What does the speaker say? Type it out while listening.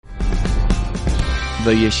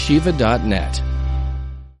theyeshiva.net.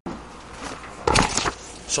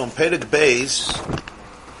 So in Perek Beis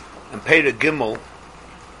and Perek Gimel,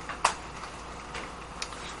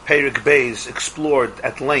 Perek Beis explored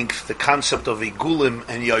at length the concept of Igulim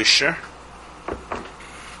and Yosher,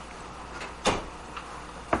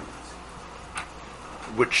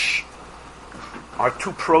 which are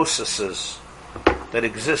two processes that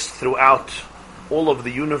exist throughout all of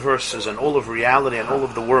the universes and all of reality and all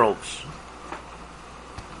of the worlds,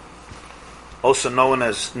 also known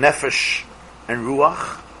as Nefesh and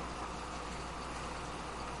Ruach,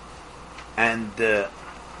 and in an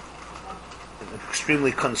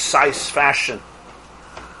extremely concise fashion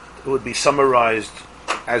it would be summarized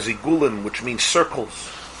as Igulim, which means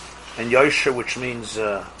circles, and Yosher, which means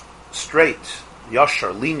straight,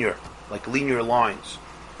 Yashar, linear, like linear lines.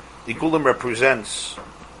 Igulim represents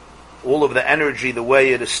all of the energy the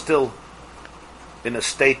way it is still in a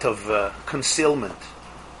state of concealment,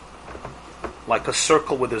 like a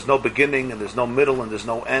circle where there's no beginning and there's no middle and there's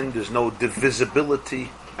no end, there's no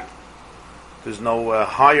divisibility, there's no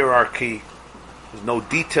hierarchy, there's no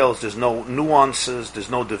details, there's no nuances, there's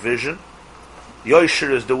no division.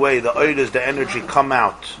 Yosher is the way the Oidas, the energy, come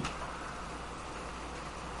out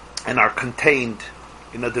and are contained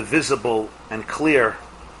in a divisible and clear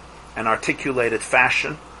and articulated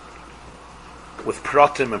fashion, with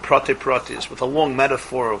pratim and prate-pratis, with a long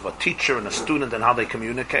metaphor of a teacher and a student and how they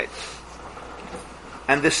communicate.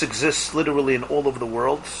 And this exists literally in all of the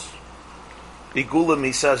worlds. Igulim,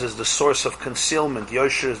 he says, is the source of concealment.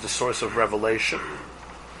 Yosher is the source of revelation.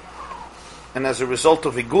 And as a result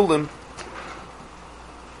of Igulim,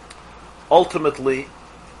 ultimately,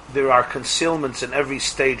 there are concealments in every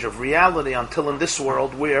stage of reality until in this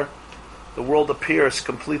world where the world appears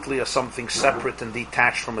completely as something separate and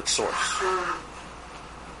detached from its source.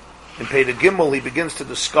 In Perek Gimel, he begins to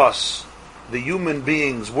discuss the human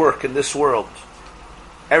being's work in this world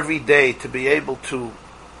every day to be able to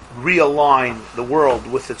realign the world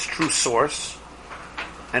with its true source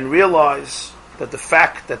and realize that the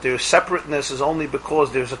fact that there's separateness is only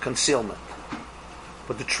because there's a concealment.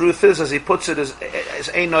 But the truth is, as he puts it, is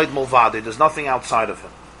Einoid Mulvadi, there's nothing outside of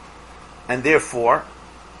him. And therefore,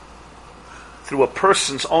 through a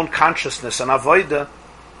person's own consciousness and avodah,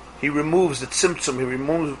 he removes the tzimtzum, he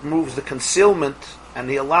removes the concealment, and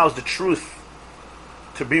he allows the truth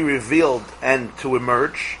to be revealed and to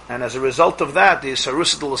emerge. And as a result of that, the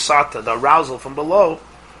Sarusat al-Asata, the arousal from below,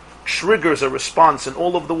 triggers a response in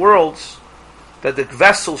all of the worlds that the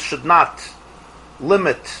vessel should not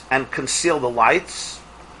limit and conceal the lights,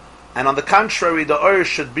 and on the contrary, the Ur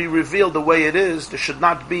should be revealed the way it is. There should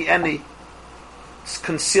not be any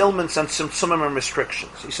concealments and tzimtzumim and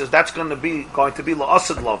restrictions. He says that's going to be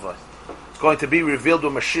la'asad lava. It's going to be revealed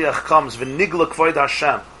when Mashiach comes. V'nigla kvoid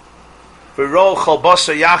Hashem. V'ro chol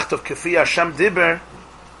basar yachtav kefi Hashem diber.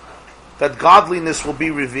 That godliness will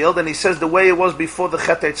be revealed. And he says the way it was before the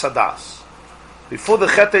Chet Tzadas. Before the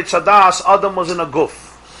Chet Tzadas, Adam was in a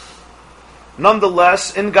guf.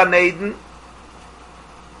 Nonetheless, in Gan Eden,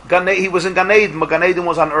 he was in Gan Eden, but Gan Eden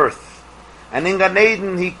was on earth. And in Gan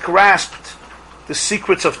Eden, he grasped the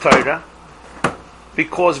secrets of Torah,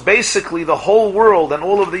 because basically the whole world and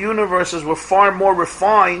all of the universes were far more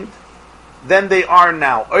refined than they are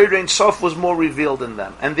now. Or Ein Sof was more revealed in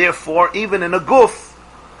them. And therefore, even in a guf,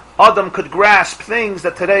 Adam could grasp things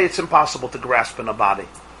that today it's impossible to grasp in a body.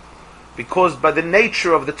 Because by the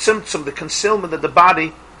nature of the tzimtzum, the concealment that the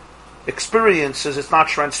body experiences, it's not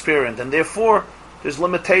transparent, and therefore there's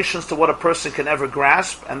limitations to what a person can ever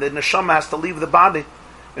grasp, and the neshama has to leave the body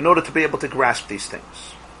in order to be able to grasp these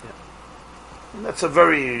things. Yeah. And that's a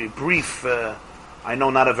very brief, I know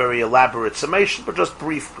not a very elaborate summation, but just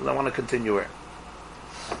brief, because I want to continue here.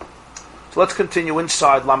 So let's continue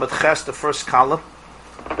inside Lamed Ches, the first column.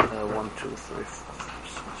 1, 2, 3, 4, 5,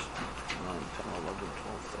 6, 7, 8, 9, 10, 11,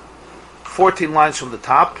 12, 13. 14 lines from the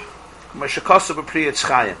top. Meshakasav B'Priya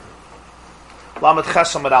Tzchayim. Lamed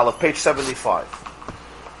Ches Amud Aleph, page 75.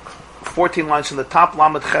 14 lines from the top,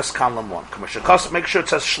 Lamed Ches Column 1. Make sure it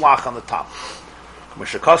says Shlach on the top.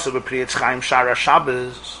 Meshakasav B'Priya Tzchayim Shara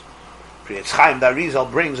Shabbos. Priya Tzchayim, the Arizal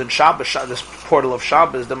brings in Shabbos, this portal of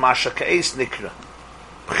Shabbos, the Masha Ka'es Nikra.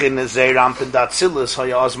 B'chine Zei Rampin Datzilis,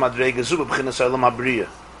 Haya Az Madrege Zu, B'chine Solam HaBriya.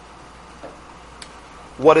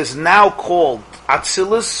 What is now called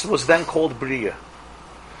Atzilis was then called Briya.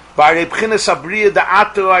 Now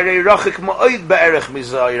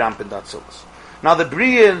the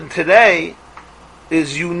Briya today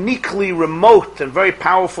is uniquely remote and very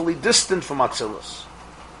powerfully distant from Atzilus.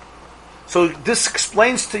 So this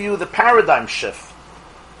explains to you the paradigm shift.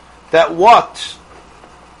 That what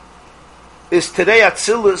is today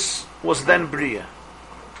Atzilus was then Briya.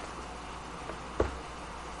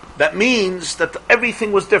 That means that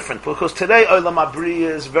everything was different, because today Olam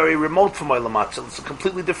HaBriya is very remote from Olam HaTzilus. It's a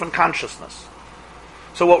completely different consciousness.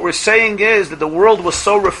 So what we're saying is that the world was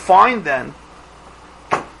so refined then,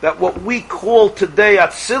 that what we call today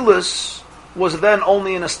Atzilus was then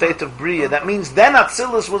only in a state of Briya. That means then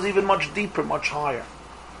Atzilus was even much deeper, much higher.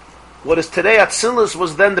 What is today Atzilus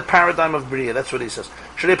was then the paradigm of Briya. That's what he says.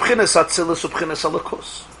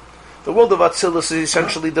 The world of Atzilus is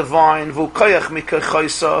essentially divine.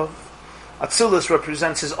 Atzilus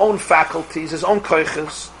represents his own faculties, his own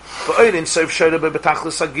koiches.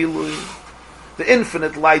 The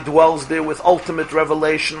infinite light dwells there with ultimate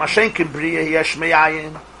revelation. The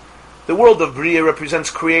world of Briya represents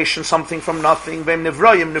creation, something from nothing. Briya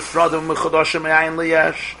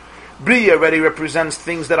already represents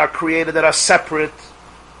things that are created, that are separate.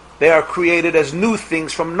 They are created as new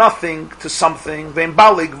things from nothing to something. They're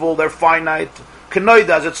finite. Kenoida,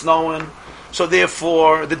 as it's known. So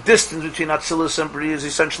therefore, the distance between Atzilus and Briya is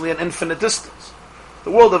essentially an infinite distance.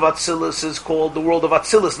 The world of Atzilus is called the world of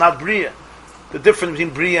Atzilus, not Briya. The difference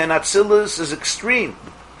between Briya and Atzilus is extreme.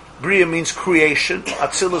 Briya means creation.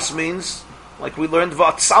 Atzilus means, like we learned,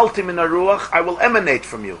 V'atzalti min haruach, I will emanate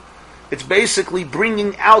from you. It's basically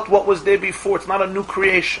bringing out what was there before. It's not a new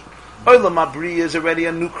creation. Olam HaBriya is already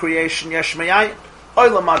a new creation, Yesh Me'ayin.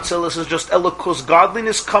 Olam Atzilus is just Elokus,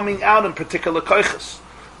 godliness coming out in particular koiches.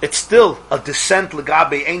 It's still a descent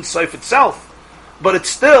legabe Ein Sof itself, but it's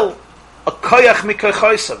still a koyach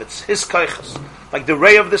mikoychosav. It's his koiches. Like the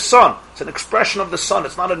ray of the sun. It's an expression of the sun.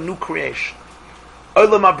 It's not a new creation.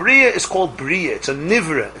 Olam HaBriya is called Briya. It's a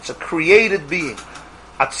nivra. It's a created being.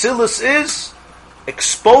 Atzilus is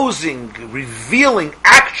exposing, revealing,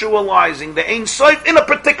 actualizing the Ein Sof in a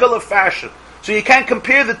particular fashion. So you can't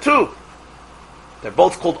compare the two. They're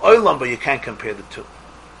both called Olam, but you can't compare the two.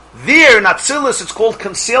 There in Atzilus, it's called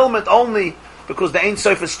concealment only because the Ein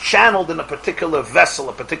Sof is channeled in a particular vessel,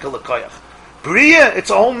 a particular koyach. Briya,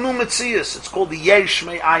 it's a whole new Metzius. It's called the Yesh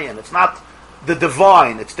Me'ayin. It's not the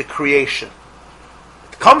divine, it's the creation.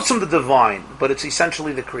 It comes from the divine, but it's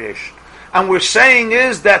essentially the creation. And we're saying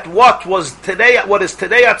is that what is today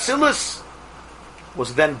Atzilus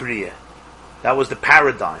was then Briya. That was the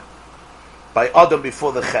paradigm by Adam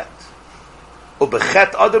before the Chet.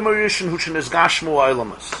 Ubechet Adam Arishan Hushin is Gashmu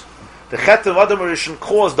Oilamus. The Chet of Adam Arishan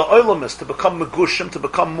caused the Oilamus to become Megushim, to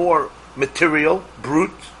become more material,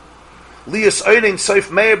 brute. Lias Ein Sof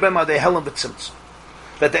Meir Bema De Helen B'Tzimtzum.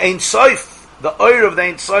 That the Ein Sof, the oil of the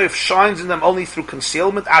Ein Sof shines in them only through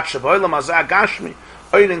concealment. Atshav Oilam Azah Gashmi.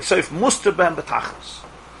 Ein Sof Muster B'Hem B'Tachlis.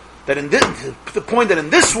 That in this, the point that in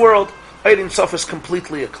this world, Ein Sof is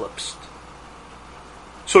completely eclipsed.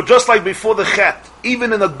 So just like before the Chet,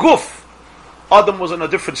 even in a guf, Adam was in a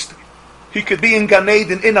different state. He could be in Gan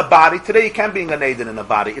Eden in a body. Today he can't be in Gan Eden in a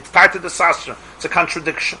body. It's part of the Sastra. It's a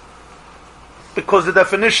contradiction. Because the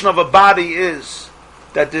definition of a body is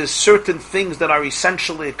that there's certain things that are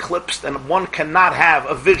essentially eclipsed and one cannot have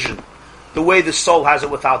a vision the way the soul has it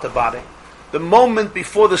without the body. The moment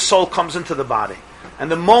before the soul comes into the body and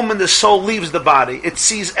the moment the soul leaves the body, it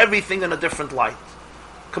sees everything in a different light.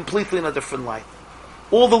 Completely in a different light.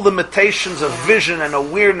 All the limitations of vision and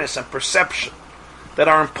awareness and perception that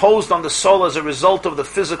are imposed on the soul as a result of the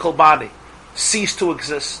physical body cease to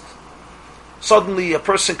exist. Suddenly a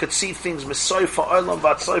person could see things, Mesoifa, Olam,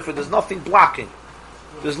 Vatsoifa, there's nothing blocking.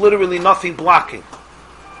 There's literally nothing blocking.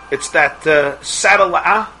 It's that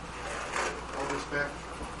satellite.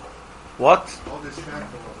 What?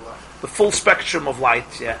 The full spectrum of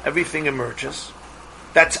light, yeah. Everything emerges.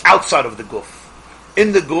 That's outside of the guf.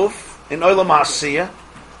 In the guf, in Olam HaSiyah,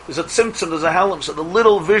 there's a tzimtzum, there's a helam, so the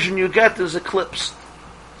little vision you get is eclipsed.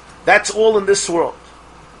 That's all in this world.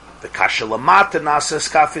 The kashalamata nasas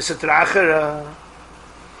kafis etrachera.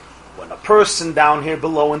 When a person down here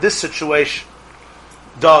below in this situation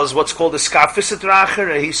does what's called a skafis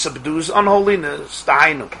etrachera, he subdues unholiness,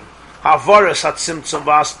 tainu. Havaras hat tzimtzum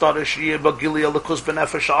v'astarish yibagili alakus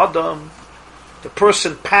benefesh adam. The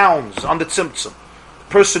person pounds on the tzimtzum. The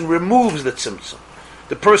person removes the tzimtzum.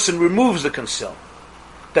 The person removes the concealment.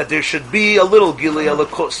 That there should be a little gili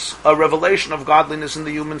alakus, a revelation of godliness in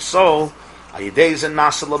the human soul. It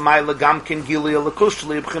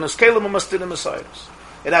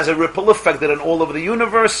has a ripple effect that in all of the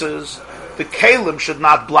universes, the kalim should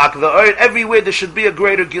not block the earth. Everywhere there should be a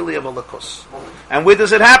greater gili of alakus. And where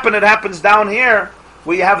does it happen? It happens down here,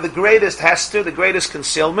 where you have the greatest hester, the greatest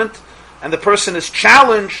concealment, and the person is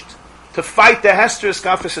challenged to fight the hester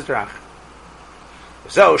skafis etrach.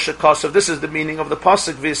 This is the meaning of the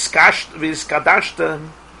pasuk v'iskadashta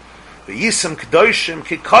v'yisem kedoshim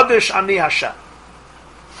ki kodesh ani Hashem.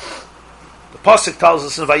 The pasuk tells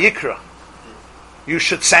us in Vayikra, You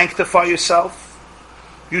should sanctify yourself.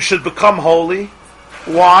 You should become holy.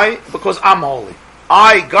 Why? Because I'm holy.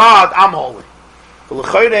 I, God, I'm holy.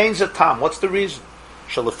 What's the reason?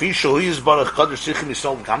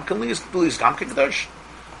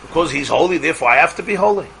 Because he's holy, therefore I have to be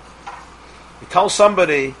holy. You tell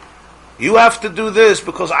somebody, you have to do this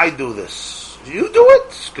because I do this. You do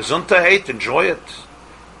it. Gesundheit, enjoy it.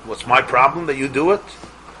 What's my problem that you do it?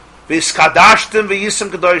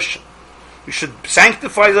 You should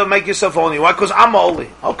sanctify yourself, make yourself holy. Why? Because I'm holy.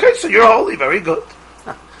 Okay, so you're holy. Very good.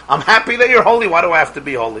 I'm happy that you're holy. Why do I have to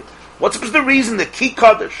be holy? What's the reason? The key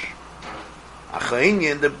kaddish.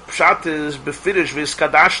 The pshat is befirish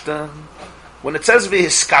v'hiskadashtem. When it says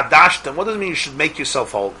v'hiskadashtem, what does it mean you should make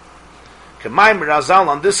yourself holy? K'mayim Razal,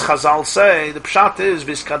 on this Chazal say, the pshat is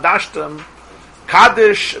v'hiskadashtem,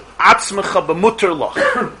 kaddish atzmecha b'muter loch.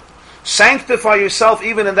 Sanctify yourself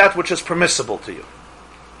even in that which is permissible to you.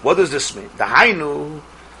 What does this mean? The hainu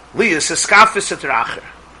liyas eskafis et racher.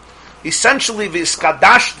 Essentially,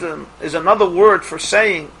 v'hiskadashtem is another word for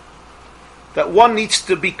saying that one needs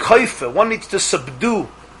to be kaifa, one needs to subdue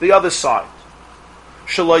the other side.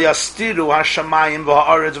 Shelo yastiru hashamayim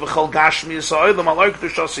v'ha'aretz v'chol gashmi yisa'olam al'or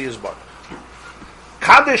kedushasi yizbar.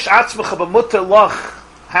 Kaddish atzmecha b'muter loch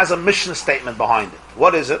has a mission statement behind it.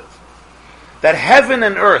 What is it? That heaven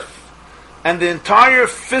and earth and the entire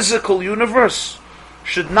physical universe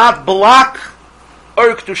should not block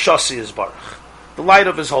Or Kedushasi Yisbarach, the light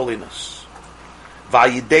of His holiness.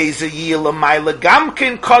 That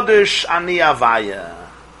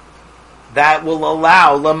will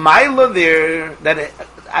allow Lamaila there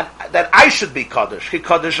that I should be Kaddish. Ki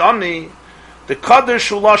Kaddish Ani, the Kaddish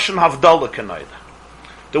Ulashon Havdalah Kenoida.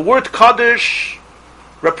 The word Kaddish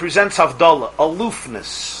represents Havdalah, aloofness,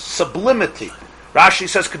 sublimity. Rashi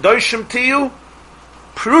says Kedoshim to you,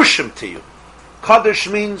 Perushim to you. Kaddish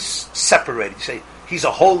means separated. You say, he's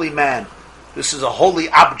a holy man. This is a holy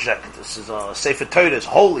object. This is a Sefer Torah. It's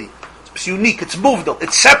holy. It's unique. It's movdal.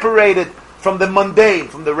 It's separated from the mundane,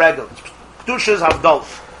 from the regular. Kedusha is Havdalah.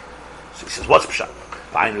 So he says, what's Pshat?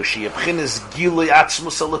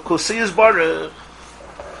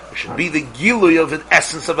 It should be the Gilui of the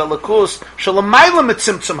essence of Elikus.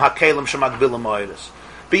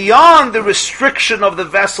 Beyond the restriction of the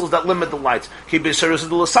vessels that limit the lights.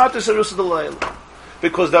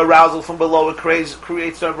 Because the arousal from below it creates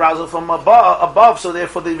the arousal from above. So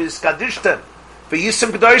therefore the Vizkadishtem, the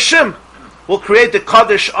Yisim Kedoshim, will create the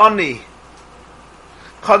Kaddish Ani.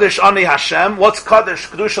 Kaddish Ani Hashem. What's Kaddish?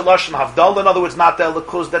 Kedusha Lashon Havdal. In other words, not the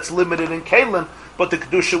Elikus that's limited in Kalim, but the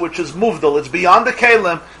Kedusha which is Muvdal. It's beyond the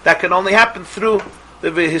Kalim that can only happen through the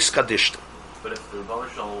Vizkadishtem. But if the Rebbe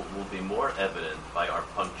Shalom will be more evident by our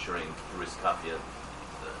puncturing through his kafia,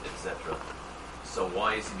 etc., so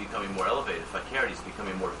why is he becoming more elevated? If I care, he's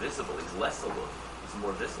becoming more visible. He's less aloof. He's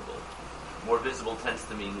more visible. More visible tends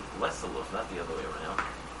to mean less aloof, not the other way around.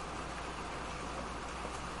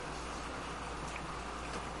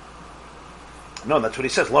 No, that's what he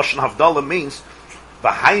says. Lashon Havdalah means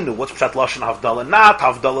V'hainu. What's Pshat Lashon Havdalah? Not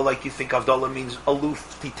Havdalah like you think Havdalah means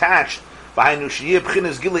aloof, detached. V'hainu sheyeh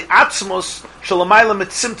b'chinas gili atzmos shalamayla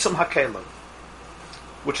mitzimtzum hakelim,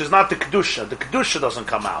 which is not the kedusha. The kedusha doesn't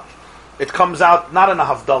come out. It comes out not in a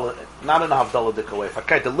Havdalah, dik way. If I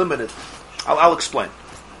try to limit it, I'll explain.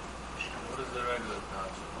 What is the regular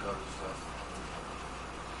touch of Kaddish stuff?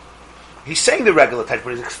 He's saying the regular touch,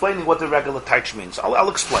 but he's explaining what the regular touch means. I'll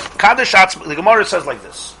explain. Kaddish atzmos. The Gemara says like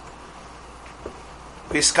this: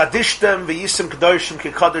 V'hiskadishtem v'yisim kedoshim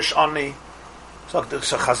ki kaddish ani. So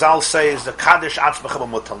Chazal says the Kaddish atzmecha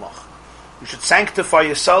b'muter loch. You should sanctify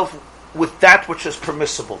yourself with that which is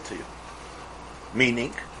permissible to you.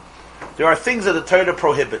 Meaning, there are things that the Torah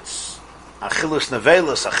prohibits. Achilus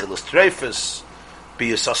nevelis, achilus treifus,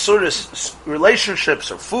 bias asuris,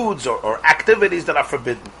 relationships or foods or activities that are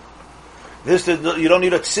forbidden. You don't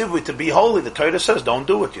need a tzivui to be holy. The Torah says, don't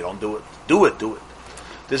do it. You don't do it. Do it.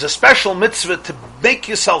 There's a special mitzvah to make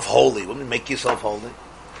yourself holy. What do you make yourself holy?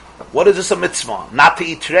 What is this a mitzvah? Not to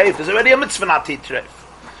eat treif. There's already a mitzvah not to eat treif.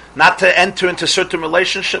 Not to enter into certain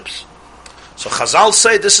relationships. So Chazal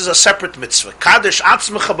say this is a separate mitzvah. Kaddish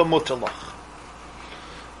atzmecha b'muter loch.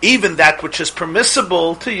 Even that which is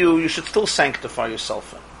permissible to you, you should still sanctify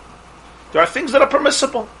yourself in. There are things that are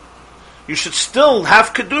permissible. You should still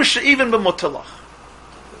have kedusha even b'muter loch.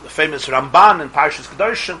 The famous Ramban in Parshas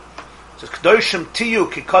Kedoshim says Kedoshim tiyu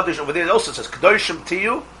ki kaddish. Over there it also says Kedoshim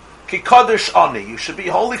tiyu ki kaddish ani. You should be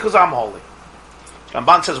holy because I'm holy.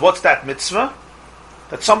 Ramban says, what's that mitzvah?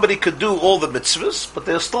 That somebody could do all the mitzvahs, but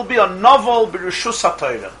there'll still be a novel b'rishus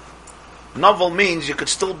haTorah. Novel means you could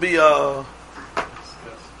still be a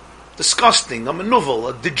disgusting, a menuvel,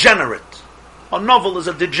 a degenerate. A novel is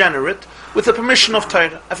a degenerate with the permission of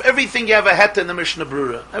Torah. Of everything you have a heter in the Mishnah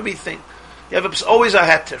Brura. Everything. You have always a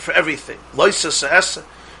heter for everything.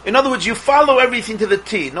 In other words, you follow everything to the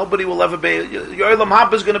T. Nobody will ever be... Your Olam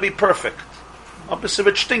Haba is going to be perfect. Opposite of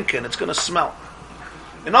it stinking. It's going to smell.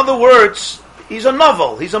 In other words, he's a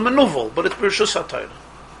novel. He's a manuvel. But it's Bereshus HaTorah.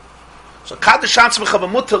 So Kadosh Atzmecha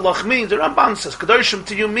B'Mutalach means, the Ramban says, Kadoshim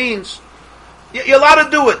to you means, you're allowed to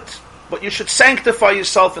do it. But you should sanctify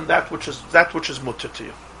yourself in that which is mutter to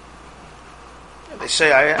you. They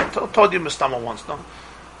say, I told you Mistama once, no?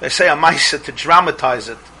 They say a maisa to dramatize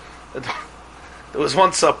it. There was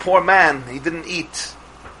once a poor man, he didn't eat.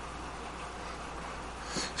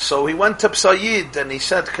 So he went to Psayid and he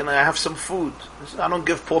said, can I have some food? He said, I don't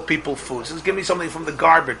give poor people food. He says, give me something from the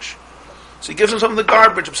garbage. So he gives him some of the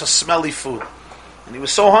garbage, it was a smelly food. And he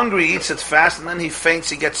was so hungry, he eats it fast, and then he faints,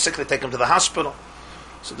 he gets sick, they take him to the hospital.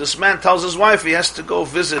 So this man tells his wife he has to go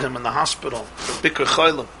visit him in the hospital. Bikur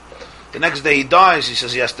Cholim. The next day he dies, he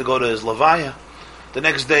says he has to go to his Levaya. The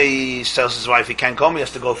next day he tells his wife he can't come, he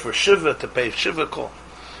has to go for Shiva, to pay Shiva call.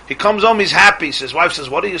 He comes home, he's happy. His wife says,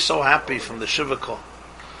 what are you so happy from the Shiva call?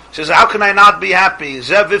 He says, how can I not be happy?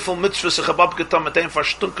 See how many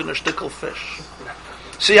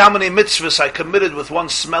mitzvahs I committed with one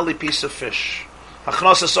smelly piece of fish.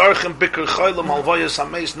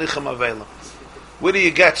 Where do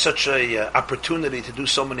you get such a opportunity to do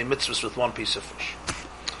so many mitzvahs with one piece of fish?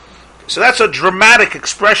 So that's a dramatic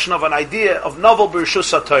expression of an idea of novel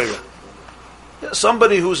Bereshus HaTorah.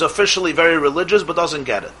 Somebody who's officially very religious but doesn't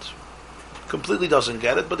get it. Completely doesn't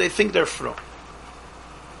get it, but they think they're through.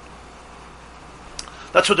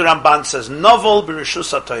 That's what the Ramban says. Novel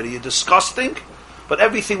Bereshus HaTorah. You're disgusting, but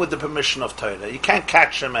everything with the permission of Torah. You can't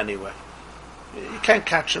catch him anyway. You can't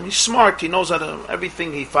catch him. He's smart. He knows how to,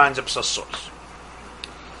 everything he finds up a source.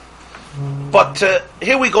 But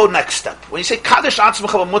here we go, next step. When you say Kadosh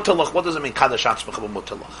Atzmecha B'Mutalach, what does it mean, Kadosh Atzmecha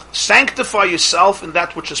B'Mutalach? Sanctify yourself in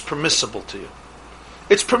that which is permissible to you.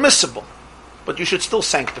 It's permissible, but you should still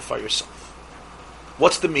sanctify yourself.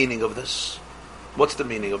 What's the meaning of this? What's the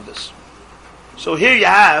meaning of this? So here you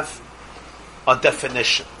have a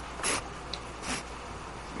definition.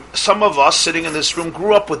 Some of us sitting in this room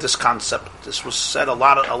grew up with this concept. This was said a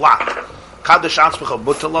lot. Kadosh Atzmecha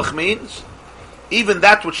B'Mutalach means even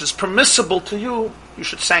that which is permissible to you, you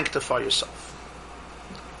should sanctify yourself.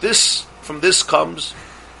 From this comes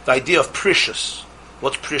the idea of precious.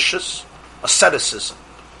 What's precious? Asceticism.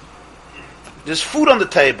 There's food on the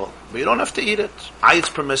table, but you don't have to eat it. It's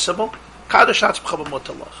permissible. Kadosh Atzmecha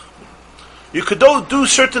B'Mutalach. You could do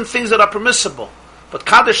certain things that are permissible, but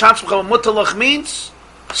Kadosh Atzmecha B'Mutalach means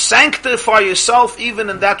sanctify yourself even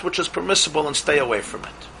in that which is permissible and stay away from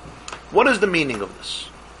it. What is the meaning of this?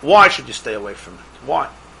 Why should you stay away from it? Why?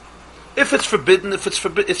 If it's forbidden, it's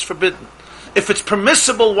forbidden. If it's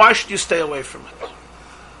permissible, why should you stay away from it?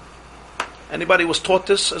 Anybody was taught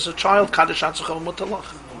this as a child? Kadosh Atzmecha B'Mutalach?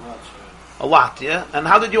 A lot, yeah? And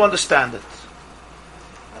how did you understand it?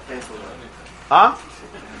 Huh?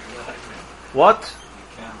 What?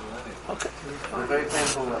 Okay. In a very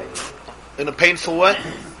painful way. In a painful way?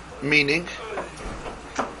 Meaning?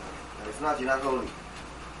 If not, you're not holy.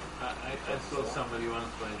 I saw somebody once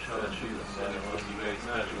when Shabbat Shiva said it was a very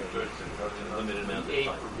special person. He ate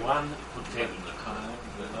one potato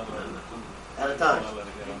At a time.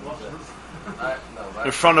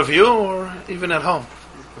 In front of you or even at home?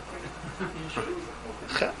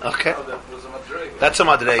 Okay. That's a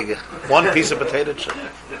madrega. One piece of potato chip.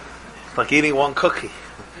 Like eating one cookie.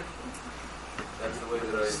 That's the way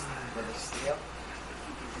that I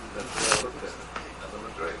looked at it. As a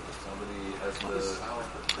madrega. Somebody has the...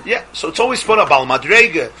 Yeah, so it's always put up al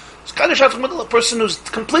madrega. It's Kadosh Atzmecha, a person who's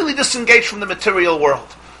completely disengaged from the material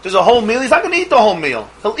world. There's a whole meal, he's not going to eat the whole meal.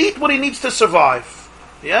 He'll eat what he needs to survive.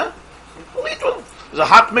 Yeah? He'll eat what... There's a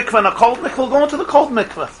hot mikveh and a cold mikveh, he'll go into the cold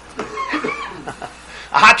mikveh.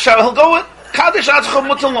 A hot shower, he'll go with Kadosh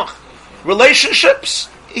Atzmecha. Relationships,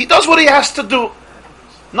 he does what he has to do.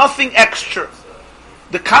 Nothing extra.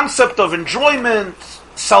 The concept of enjoyment,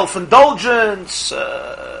 self-indulgence,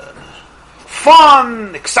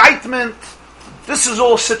 fun, excitement, this is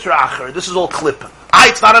all sitra acher. This is all klippah.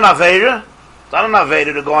 It's not an aveira. It's not an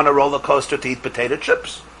aveira to go on a roller coaster to eat potato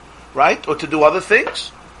chips, right? Or to do other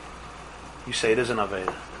things. You say it is an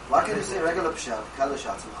aveira. Why can't you say regular pshat, Kadosh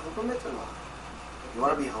Atzmecha B'Mutalach? You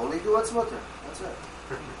want to be holy, do what's mutter. That's it.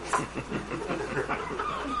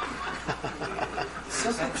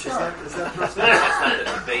 Simple pshat. That's not it.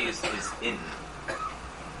 The bay is in.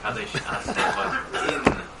 Kadosh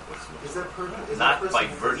Atzmecha in. Is that Not by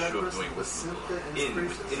virtue of doing what's in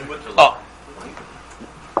Mutalach. Oh.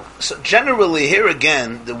 So generally, here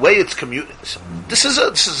again, the way it's communicated, this is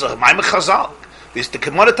a Maimah Chazal. This the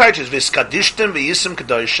Gemara teaches this Kadishtim v'Yisim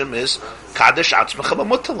Kedoshim is Kadesh Atzmecha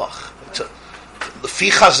B'Mutalach. The Fi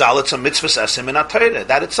Chazal, it's a mitzvah esim in Atayra.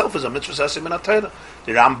 That itself is a mitzvah esim in Atayra.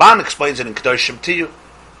 The Ramban explains it in Kedoshim to you.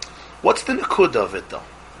 What's the Nakuda of it, though?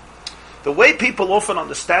 The way people often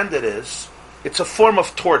understand it is, it's a form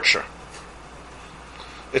of torture.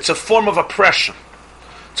 It's a form of oppression.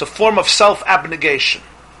 It's a form of self-abnegation.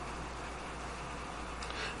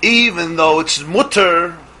 Even though it's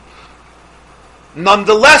mutter,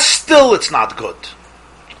 nonetheless, still it's not good.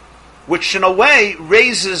 Which in a way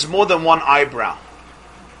raises more than one eyebrow.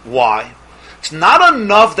 Why? It's not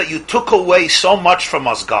enough that you took away so much from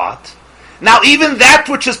us, God. Now even that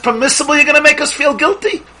which is permissible, you're going to make us feel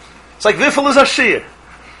guilty. It's like Vifel is Ashir.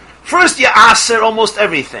 First you aser almost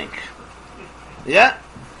everything. Yeah?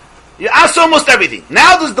 You aser almost everything.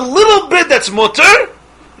 Now there's the little bit that's mutter.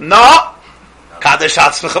 No. Kadesh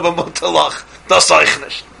Atzmecha B'Mutalach. Das euch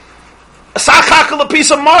nicht. A piece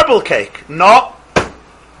of marble cake. No.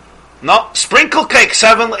 No. Sprinkle cake,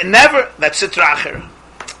 7, never. That's Sitra Achera.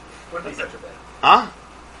 Wouldn't be such a bad. Huh?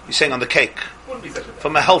 You're saying on the cake. Wouldn't be such a bad.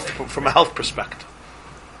 From a health perspective.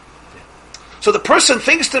 So the person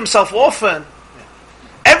thinks to himself often,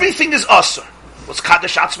 everything is usher. What's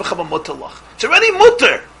Kadesh Atzmecha B'Mutalach? It's already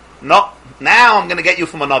mutter. No. Now I'm going to get you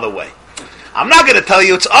from another way. I'm not going to tell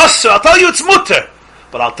you it's usher. I'll tell you it's mutter.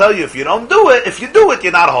 But I'll tell you, if you don't do it, if you do it,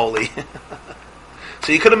 you're not holy.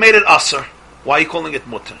 So you could have made it usher. Why are you calling it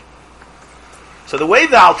mutter? So the way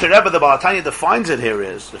the Alter Rebbe, the Baal HaTanya, defines it here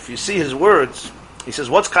is, if you see his words, he says,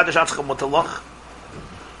 what's Kadesh Atzmecha B'Mutalach?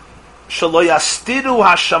 Shelo yastiru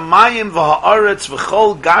hashamayim v'ha'aretz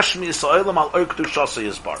v'chol gashmi yisraelim al or kedushasa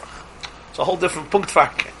yisbarach. It's a whole different punkt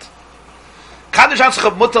farket. Kadesh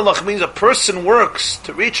Atzmecha B'Mutalach means a person works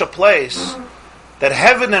to reach a place that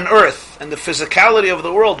heaven and earth and the physicality of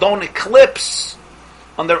the world don't eclipse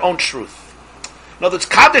on their own truth. In other words,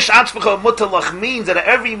 Kadesh Atzmecha B'Mutalach means that at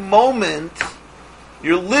every moment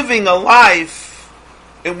you're living a life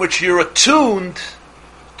in which you're attuned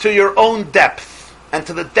to your own depth and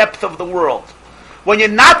to the depth of the world. When you're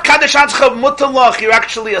not Kadesh Atzmecha B'Mutalach, you're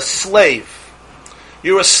actually a slave.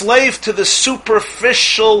 You're a slave to the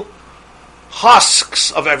superficial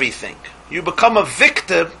husks of everything. You become a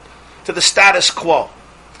victim to the status quo.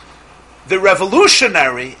 The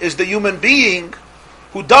revolutionary is the human being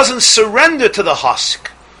who doesn't surrender to the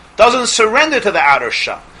husk, doesn't surrender to the outer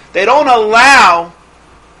shell. They don't allow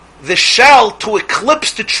the shell to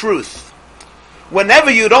eclipse the truth.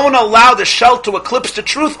 Whenever you don't allow the shell to eclipse the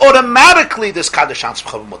truth, automatically there's Kadesh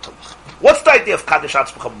Atzmecha B'Mutalach. What's the idea of Kadesh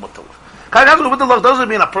Atzmecha B'Mutalach? Kadesh Atzmecha B'Mutalach doesn't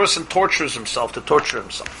mean a person tortures himself to torture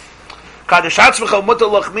himself. Kadesh Atzmecha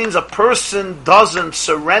B'Mutalach means a person doesn't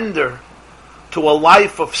surrender to a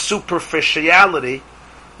life of superficiality,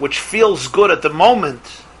 which feels good at the moment,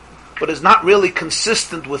 but is not really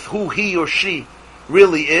consistent with who he or she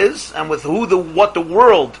really is, and with what the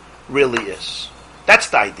world really is. That's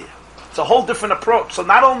the idea. It's a whole different approach. So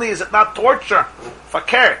not only is it not torture for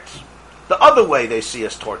carrots, the other way they see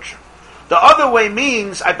as torture. The other way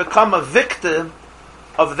means I become a victim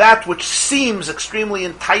of that which seems extremely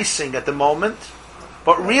enticing at the moment,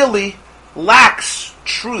 but really lacks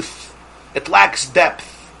truth. It lacks depth.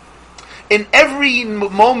 In every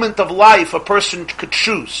moment of life, a person could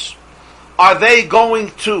choose. Are they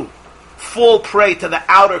going to fall prey to the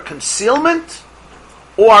outer concealment,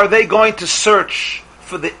 or are they going to search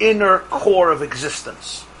for the inner core of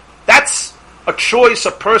existence? That's a choice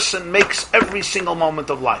a person makes every single moment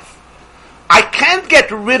of life. I can't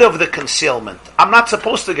get rid of the concealment. I'm not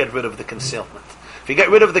supposed to get rid of the concealment. If you get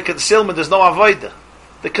rid of the concealment, there's no avodah.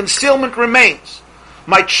 The concealment remains.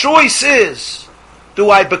 My choice is, do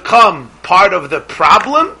I become part of the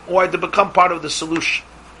problem, or do I become part of the solution?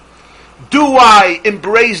 Do I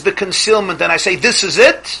embrace the concealment and I say, this is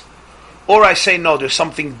it? Or I say, no, there's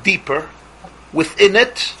something deeper within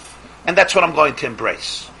it, and that's what I'm going to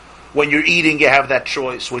embrace. When you're eating, you have that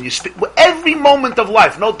choice. When you speak, every moment of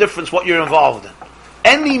life, no difference what you're involved in.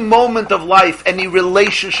 Any moment of life, any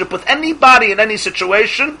relationship with anybody in any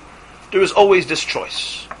situation, there is always this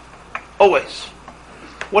choice. Always.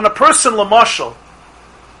 When a person, lamashal,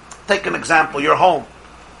 take an example, you're home,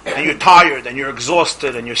 and you're tired, and you're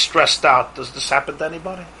exhausted, and you're stressed out. Does this happen to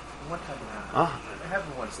anybody? One time Huh? it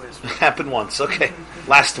happened once last week. It happened once, okay.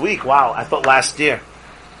 Last week, wow, I thought last year.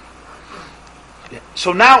 Yeah.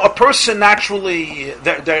 So now a person naturally,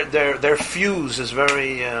 their fuse is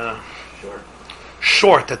very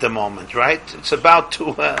short at the moment, right? It's about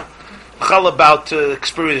to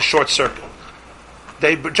experience a short circuit.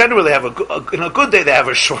 They generally have in a good day they have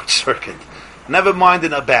a short circuit. never mind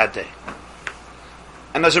in a bad day.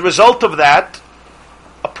 And as a result of that,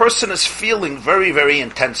 a person is feeling very, very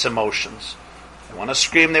intense emotions. They want to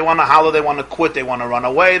scream, they want to holler, they want to quit, they want to run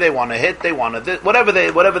away, they want to hit, they want to whatever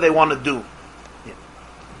they want to do. Yeah.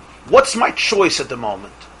 What's my choice at the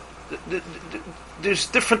moment? There's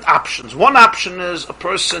different options. One option is a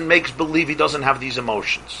person makes believe he doesn't have these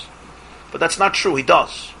emotions. But that's not true. He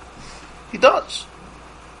does. He does.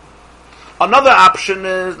 Another option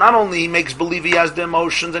is not only he makes believe he has the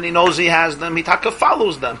emotions and he knows he has them, he taka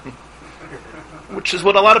follows them. Which is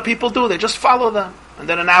what a lot of people do. They just follow them. And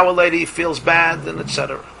then an hour later he feels bad, and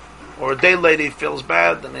etc. Or a day later he feels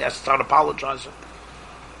bad, and he has to start apologizing.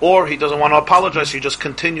 Or he doesn't want to apologize, he just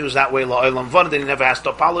continues that way, la'olam v'ad, then he never has to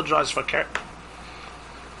apologize for care.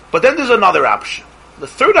 But then there's another option. The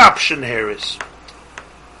third option here is,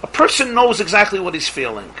 a person knows exactly what he's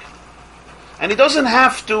feeling. And he doesn't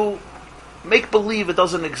have to make believe it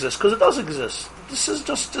doesn't exist, because it does exist. This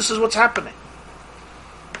is what's happening.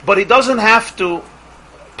 But he doesn't have to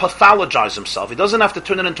pathologize himself. He doesn't have to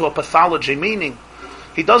turn it into a pathology, meaning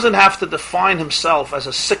he doesn't have to define himself as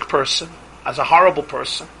a sick person, as a horrible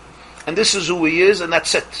person, and this is who he is, and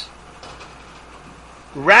that's it.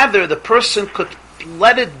 Rather, the person could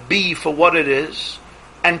let it be for what it is,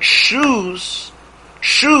 and choose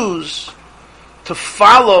to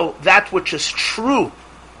follow that which is true,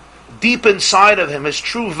 deep inside of him, his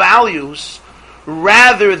true values,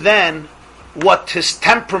 rather than what his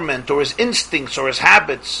temperament or his instincts or his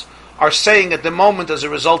habits are saying at the moment as a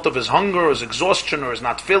result of his hunger or his exhaustion or his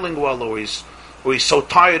not feeling well or he's so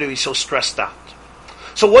tired or he's so stressed out.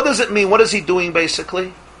 So what does it mean? What is he doing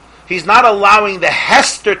basically? He's not allowing the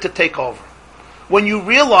Hester to take over. When you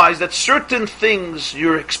realize that certain things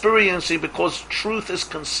you're experiencing because truth is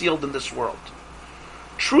concealed in this world.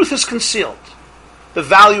 Truth is concealed. The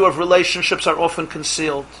value of relationships are often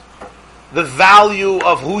concealed. The value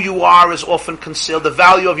of who you are is often concealed. The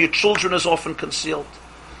value of your children is often concealed.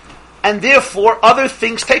 And therefore, other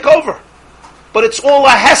things take over. But it's all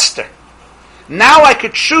a Hester. Now I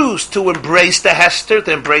could choose to embrace the Hester,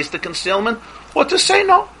 to embrace the concealment, or to say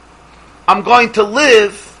no. I'm going to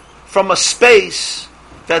live from a space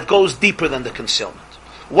that goes deeper than the concealment.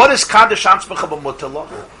 What is Kaddish Ansmecha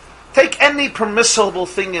B'Mutalach? Take any permissible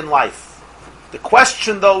thing in life. The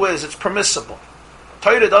question, though, is it's permissible.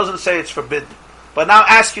 Torah doesn't say it's forbidden. But now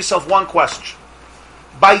ask yourself one question.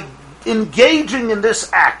 By engaging in this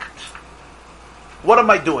act, what am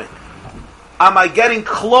I doing? Am I getting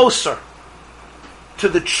closer to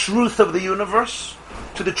the truth of the universe,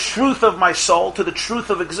 to the truth of my soul, to the truth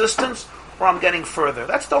of existence, or I'm getting further?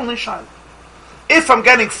 That's the only shayla. If I'm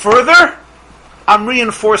getting further, I'm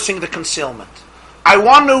reinforcing the concealment. I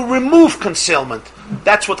want to remove concealment.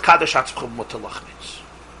 That's what Kaddish Ansmecha B'Mutalach means.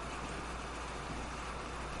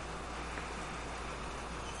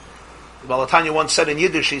 Balatanya once said in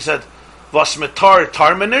Yiddish, he said, "Was metar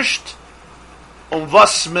tar me nicht, und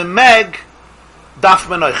was me meg darf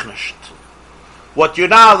man euch nicht." What you're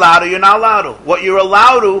not allowed to, you're not allowed to. What you're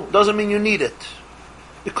allowed to doesn't mean you need it.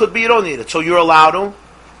 It could be you don't need it, so you're allowed to.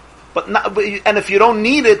 And if you don't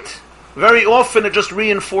need it, very often it just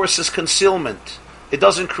reinforces concealment. It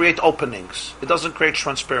doesn't create openings. It doesn't create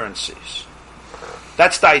transparencies.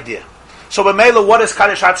 That's the idea. So, b'meila, what is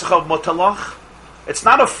Kaddish Ansmecha B'Mutalach? It's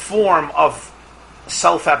not a form of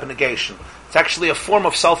self-abnegation. It's actually a form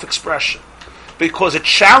of self-expression. Because it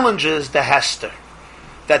challenges the Hester.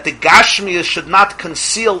 That the Gashmias should not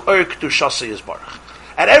conceal Kedushas Yisbarach.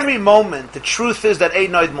 At every moment, the truth is that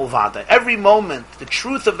Einoid Mulvada. Every moment, the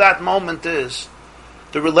truth of that moment is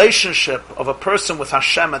the relationship of a person with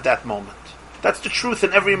Hashem at that moment. That's the truth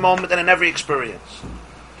in every moment and in every experience.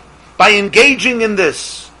 By engaging in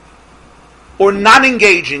this, or not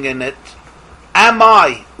engaging in it, am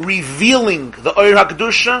I revealing the Ohr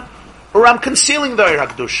HaKedusha, or I'm concealing the Ohr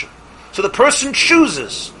HaKedusha? So the person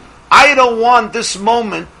chooses, I don't want this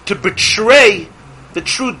moment to betray the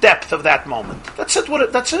true depth of that moment. That's it.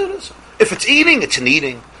 That's it. If it's eating, it's in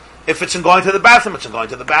eating. If it's in going to the bathroom, it's in going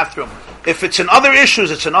to the bathroom. If it's in other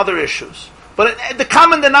issues, it's in other issues. But the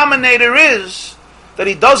common denominator is that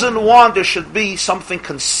he doesn't want there should be something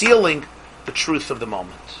concealing the truth of the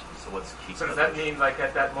moment. So does that mean, like,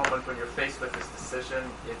 at that moment when you're faced with this decision,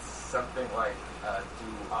 it's something like,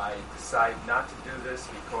 do I decide not to do this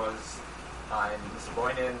because I'm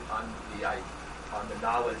disappointed on the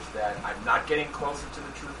knowledge that I'm not getting closer to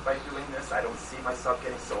the truth by doing this? I don't see myself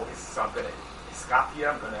getting so I'm going to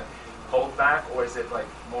escapia, I'm going to hold back? Or is it like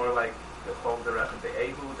more like the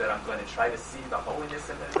Ehu, that I'm going to try to see the holiness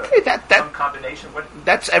in it? Okay, some combination?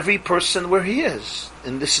 That's every person where he is.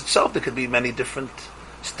 In this itself, there could be many different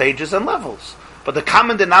stages and levels. But the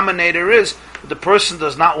common denominator is The person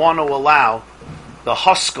does not want to allow the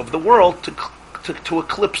husk of the world to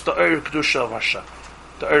eclipse the Eir Kedusha of Hashem.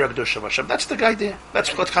 The Eir Kedusha of Hashem. That's the idea.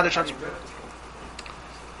 That's what Kaddish.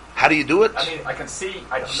 How do you do it? I mean, I can see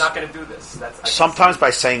I'm not going to do this. Sometimes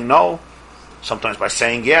by saying no, sometimes by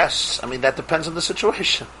saying yes. I mean, that depends on the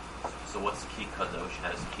situation. So what's Ki Kadosh?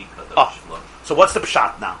 How does Ki Kadosh look? So what's the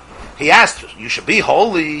pshat now? He asked, you should be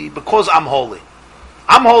holy because I'm holy.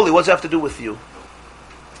 I'm holy. What does it have to do with you?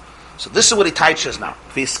 So this is what he teaches now.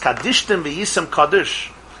 V'yiskadishtim v'yisem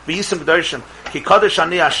kadosh v'yisem kadoshim ki kadosh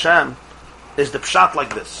ani Hashem is the pshat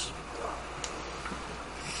like this.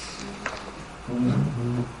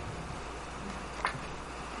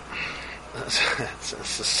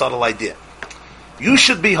 It's a subtle idea. You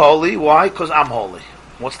should be holy. Why? Because I'm holy.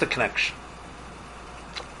 What's the connection?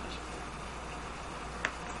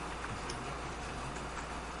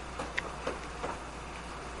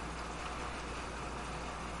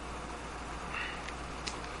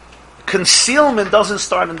 Concealment doesn't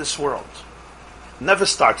start in this world. Never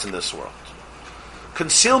starts in this world.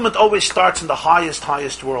 Concealment always starts in the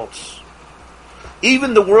highest worlds.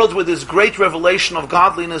 Even the world with this great revelation of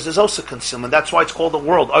godliness is also concealment. That's why it's called the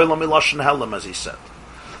world. Olam Miloshin Helam, as he said.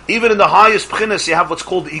 Even in the highest pchinas, you have what's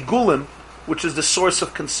called igulim, which is the source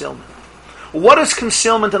of concealment. What is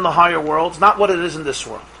concealment in the higher worlds? Not what it is in this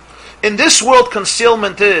world. In this world,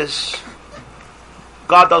 concealment is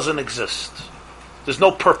God doesn't exist. There's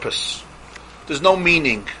no purpose. There's no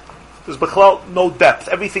meaning. There's no depth.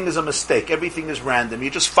 Everything is a mistake. Everything is random.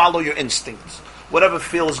 You just follow your instincts. Whatever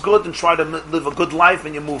feels good and try to live a good life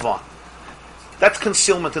and you move on. That's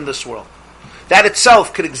concealment in this world. That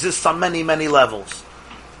itself could exist on many, many levels.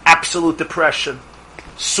 Absolute depression,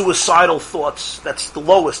 suicidal thoughts, that's the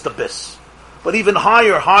lowest abyss. But even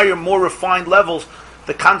higher, more refined levels,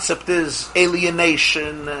 the concept is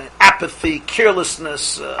alienation, apathy,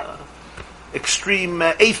 carelessness, extreme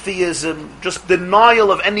atheism, just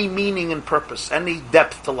denial of any meaning and purpose, any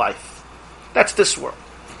depth to life. That's this world.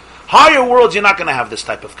 Higher worlds, you're not going to have this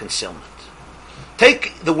type of concealment.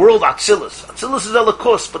 Take the world Atzilus. Atzilus is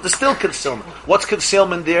Elikos, but there's still concealment. What's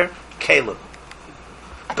concealment there? Caleb.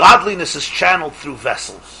 Godliness is channeled through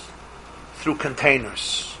vessels, through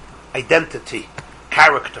containers, identity,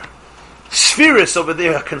 character. Spheres over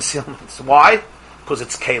there are concealments. Why? Because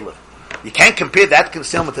it's Caleb. You can't compare that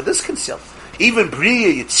concealment to this concealment. Even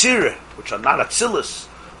Bria, Yitzirah, which are not Atzilus,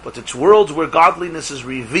 but it's worlds where godliness is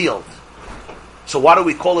revealed. So why do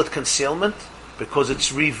we call it concealment? Because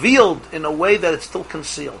it's revealed in a way that it's still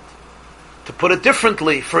concealed. To put it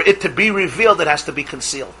differently, for it to be revealed, it has to be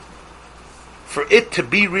concealed. For it to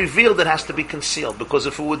be revealed, it has to be concealed. Because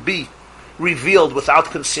if it would be revealed without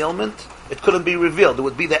concealment, it couldn't be revealed. It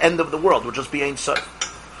would be the end of the world. It would just be Ein Sof.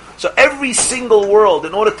 So every single world,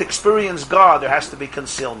 in order to experience God, there has to be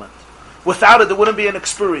concealment. Without it, there wouldn't be an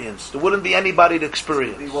experience. There wouldn't be anybody to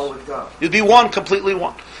experience. You'd be one with God. You'd be one, completely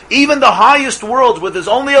one. Even the highest worlds where there's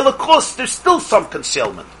only a lakus, there's still some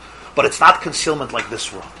concealment. But it's not concealment like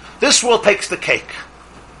this world. This world takes the cake.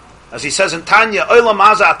 As he says in Tanya,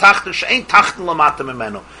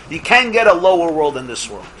 you can't get a lower world in this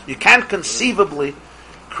world. You can't conceivably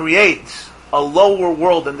create a lower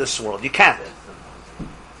world in this world. You can't.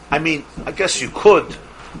 I mean, I guess you could,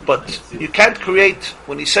 but you can't create,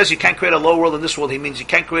 when he says you can't create a lower world in this world, he means you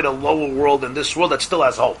can't create a lower world in this world that still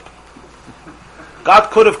has hope.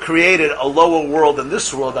 God could have created a lower world in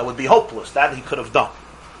this world that would be hopeless. That he could have done.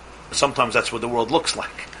 Sometimes that's what the world looks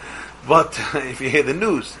like. But if you hear the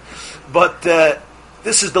news. But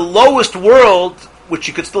this is the lowest world which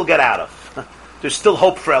you could still get out of. There's still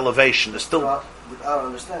hope for elevation. There's still... Without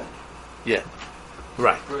understanding. Yeah.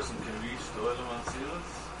 Right. A person can reach the Olam Atzilus?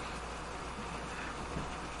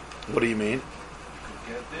 What do you mean?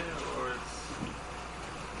 Could get there, or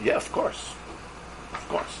it's... Yeah, of course. Of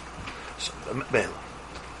course.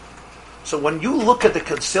 So when you look at the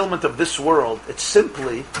concealment of this world, it's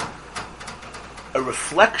simply a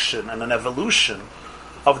reflection and an evolution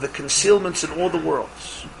of the concealments in all the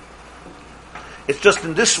worlds. It's just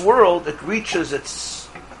in this world it reaches its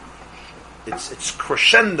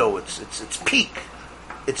crescendo, its peak,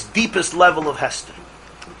 its deepest level of Hester.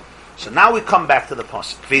 So now we come back to the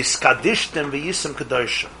pasuk. V'yiskadishtem v'yisem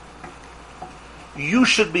kadoshim. You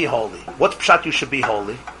should be holy. What's pshat? You should be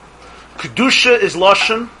holy. Kedusha is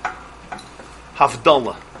lashon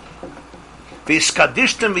havdalah.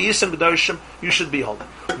 V'yiskadishtem v'yisem kadoshim. You should be holy.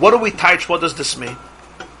 What do we teach? What does this mean?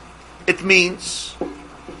 It means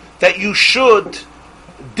that you should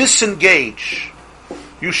disengage.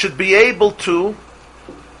 You should be able to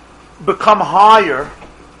become higher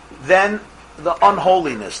than the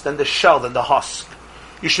unholiness, than the shell, than the husk.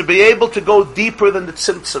 You should be able to go deeper than the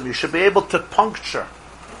tzimtzum. You should be able to puncture,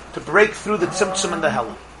 to break through the tzimtzum and the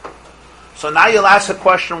helam. So now you'll ask a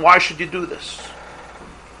question, why should you do this?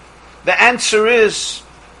 The answer is,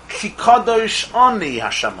 Ki Kadosh Ani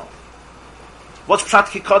Hashemo. What's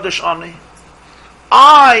Pshat Ki Kadosh Ani?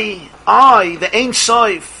 I, the Ein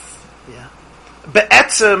Sof,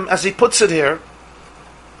 Be'etzem, as he puts it here,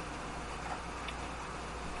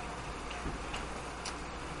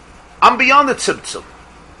 I'm beyond the tzimtzum.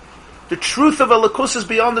 The truth of Elokus is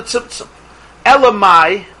beyond the tzimtzum.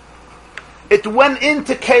 Elamai, it went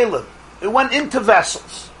into Kalim. It went into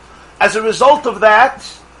vessels. As a result of that,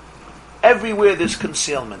 everywhere there's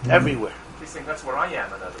concealment. Everywhere. He's saying that's where I am,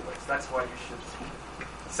 in other words. That's why you should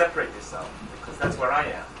separate yourself, because that's where I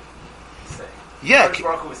am. He's saying. Yeah. What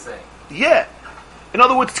Baruch Hu is saying. Yeah. In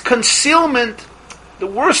other words, concealment, the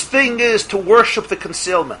worst thing is to worship the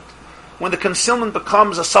concealment. When the concealment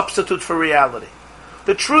becomes a substitute for reality.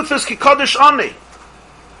 The truth is, Ki Kadosh Ani.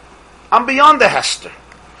 I'm beyond the Hester.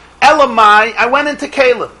 Elamai, I went into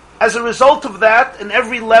Kalim. As a result of that, in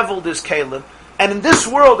every level there's Kalim. And in this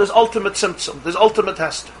world there's ultimate Tzimtzum. There's ultimate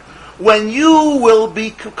Hester. When you will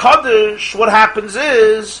be Kadosh, what happens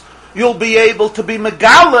is, you'll be able to be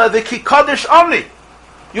Megala, the Ki Kadosh Ani.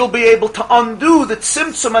 You'll be able to undo the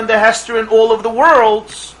Tzimtzum and the Hester in all of the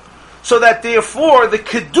worlds, so that therefore the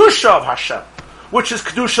Kedusha of Hashem, which is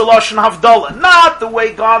Kedusha Lashon Havdalah, not the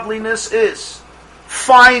way godliness is,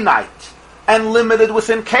 finite and limited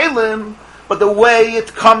within Kalim, but the way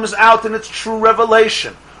it comes out in its true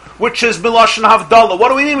revelation, which is Milashon Havdalah. What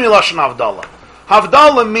do we mean Milashon Havdalah?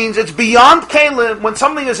 Havdalah means it's beyond Kalim. When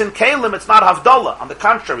something is in Kalim, it's not Havdalah. On the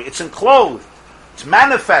contrary, it's enclosed, it's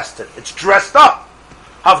manifested, it's dressed up.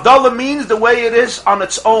 Havdalah means the way it is on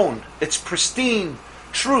its own. It's pristine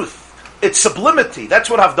truth. It's sublimity. That's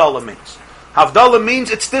what Havdalah means. Havdalah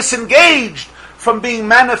means it's disengaged from being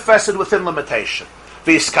manifested within limitation.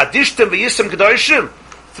 V'yiskadishtem v'yisem kedoshim.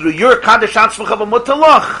 Through your Kadosh Atzmecha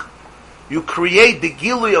b'mutalach, you create the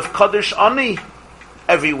Gilui of Kadosh Ani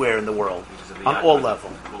everywhere in the world, on all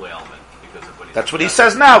levels. That's what he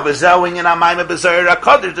says now. V'zewing in Amayim b'Zohar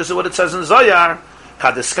HaKadosh. This is what it says in Zohar.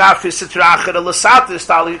 Kadeskafi sitrachar elasatis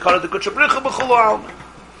tali yikara dekuchabricha b'chulu alma.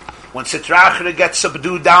 When Sitra Achra gets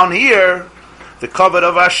subdued down here, the covet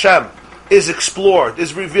of Hashem is explored,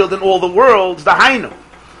 is revealed in all the worlds, the Hainu.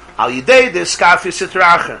 Al Yidei de Skafi Sitra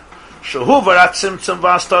Achra. Shehu varat tzimtzum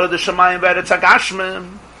v'astara de shamayim v'eretz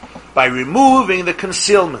hagashmim. By removing the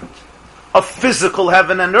concealment of physical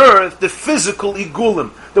heaven and earth, the physical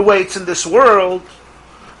igulim, the way it's in this world,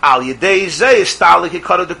 Al Yidei zeh istalik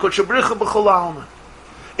yikara dekucha bricha b'chol alma.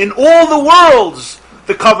 In all the worlds,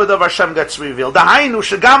 the covet of Hashem gets revealed. Even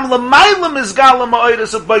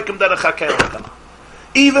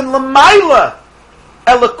Lamaila,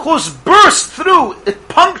 Elokus bursts through, it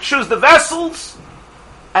punctures the vessels,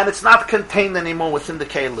 and it's not contained anymore within the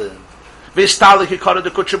Kelim. What's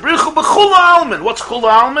Chula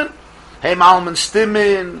Alman? Heim Alman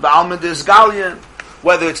Stimin, the Alman Disgalian.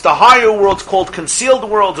 Whether it's the higher worlds called concealed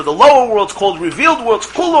worlds, or the lower worlds called revealed worlds,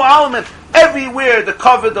 Chula Alman. Everywhere the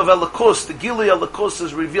covet of Elokus, the Gili Elokus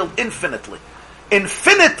is revealed infinitely.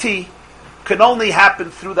 Infinity can only happen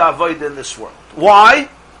through the Avodah in this world. Why?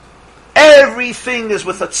 Everything is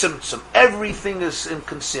with a tzimtzum. Everything is in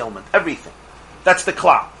concealment. Everything. That's the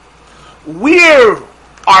klal. Where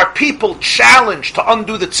are people challenged to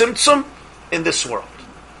undo the tzimtzum? In this world.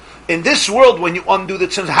 In this world, when you undo the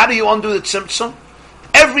tzimtzum, how do you undo the tzimtzum?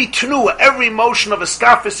 Every tenuah, every motion of a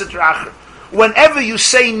skafis etracher. Whenever you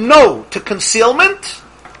say no to concealment,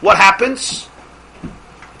 what happens?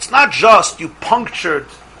 It's not just you punctured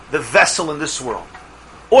the vessel in this world.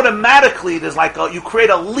 Automatically, there's like you create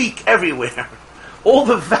a leak everywhere. All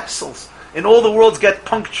the vessels in all the worlds get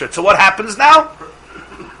punctured. So what happens now?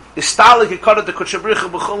 The tzimtzum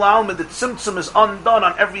is undone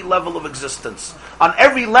on every level of existence. On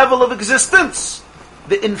every level of existence,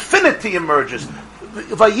 the infinity emerges.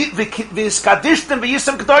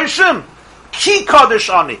 Ki Kadosh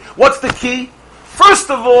Ani. What's the key? First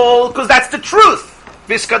of all, because that's the truth.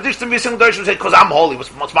 Because I'm holy.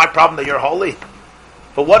 What's my problem that you're holy?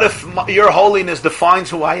 But what if your holiness defines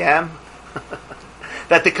who I am?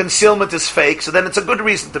 That the concealment is fake, so then it's a good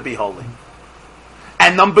reason to be holy.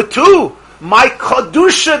 And number two, my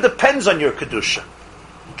Kedusha depends on your Kedusha.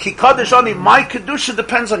 Ki Kadosh Ani, my Kedusha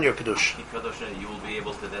depends on your Kedusha. Ki Kadosh Ani, you will be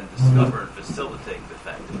able to then discover and facilitate the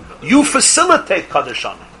fact of Kadosh. You facilitate Kadosh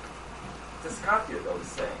Ani. Skafia though is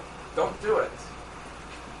saying, don't do it.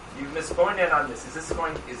 You misborn in on this. Is this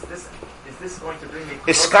going to bring me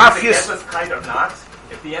closer to Gedla's kind or not?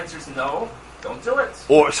 If the answer is no, don't do it.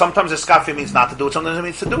 Or sometimes Skafia means not to do it, sometimes it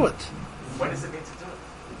means to do it. When does it mean to do it?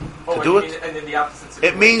 Oh, to do and it. and in the opposite It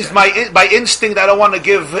situation. means by instinct I don't want to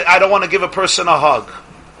give a person a hug,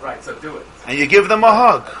 Right, so do it. and you give them a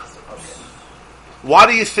hug. Okay. Why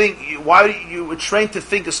do you were trained to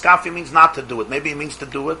think iskafi means not to do it? Maybe it means to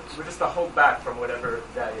do it, We're just to hold back from whatever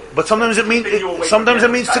that is. but sometimes it means Keeping you away sometimes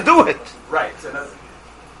from it means the to do it. Right,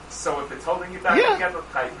 so if it's holding you back Yeah. from Gemma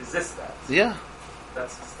Kite, resist that. Yeah.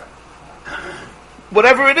 That's the step.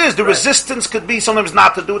 Whatever it is, the Right. resistance could be sometimes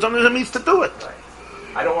not to do it, sometimes it means to do it. Right.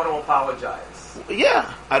 I don't want to apologize. Yeah,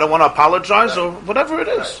 I don't want to apologize or whatever it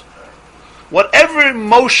is. Right. Whatever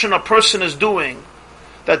emotion a person is doing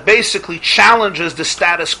that basically challenges the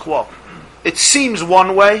status quo. It seems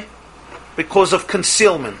one way because of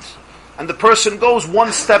concealment. And the person goes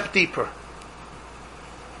one step deeper.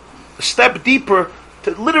 A step deeper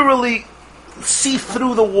to literally see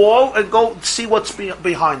through the wall and go see what's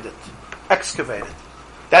behind it. Excavate it.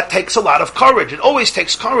 That takes a lot of courage. It always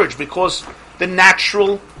takes courage because the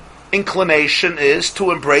natural inclination is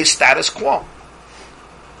to embrace status quo.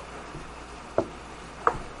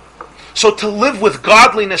 So to live with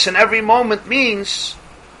godliness in every moment means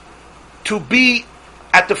to be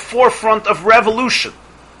at the forefront of revolution.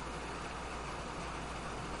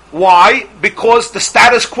 Why? Because the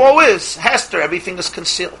status quo is, Hester, everything is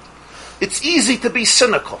concealed. It's easy to be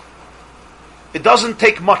cynical. It doesn't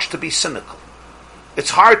take much to be cynical. It's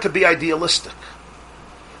hard to be idealistic.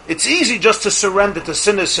 It's easy just to surrender to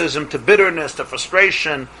cynicism, to bitterness, to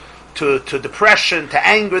frustration, to depression, to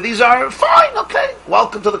anger. These are fine, okay.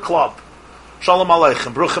 Welcome to the club. Shalom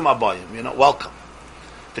Aleichem, Bruchim Abayim, welcome.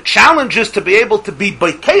 The challenge is to be able to be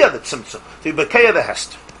Beikeya the Tzimtzum, to be Beikeya the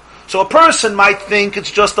Hester. So a person might think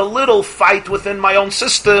it's just a little fight within my own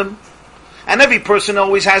system, and every person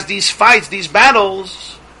always has these fights, these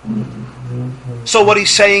battles. So what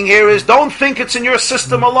he's saying here is, don't think it's in your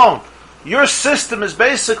system alone. Your system is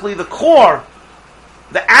basically the core,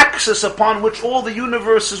 the axis upon which all the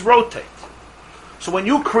universes rotate. So when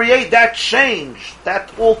you create that change,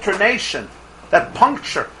 that alternation, that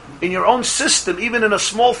puncture in your own system, even in a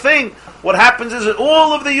small thing, what happens is that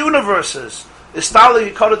all of the universes,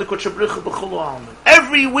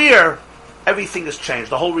 everywhere, everything is changed.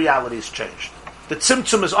 The whole reality is changed. The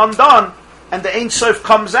tzimtzum is undone, and the Ein Sof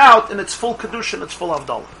comes out in its full kedusha, in its full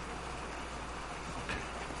Havdalah.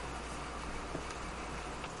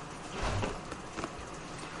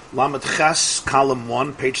 Lamed Ches, column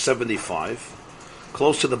 1, page 75.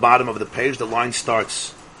 Close to the bottom of the page, the line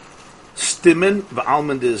starts, Stimin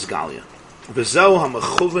v'almen de Izgalia. V'zeu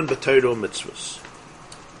ha'mechuven b'teiro mitzvahs.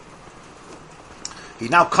 He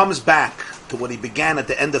now comes back to what he began at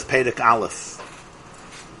the end of Perek Aleph,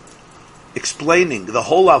 explaining the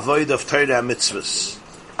whole avoid of Torah mitzvahs,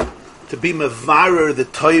 to be mevarer the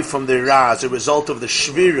toy from the ra as a result of the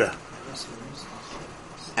shvira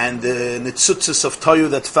and the nitzutzis of toyu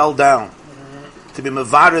that fell down, to be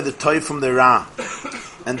mevarer the toy from the ra,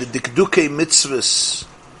 and the dikduke mitzvahs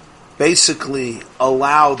basically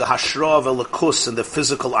allow the hashra of elikus in the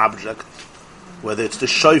physical object, whether it's the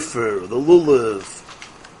shofar or the lulav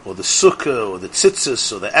or the sukkah or the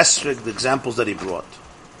tzitzis or the esrog, the examples that he brought.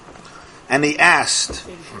 And he asked,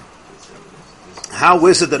 how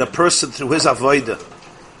is it that a person through his avodah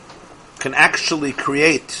can actually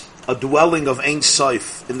create a dwelling of Ein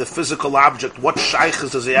Sof in the physical object? What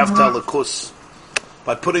shaykhs does he have to elikus?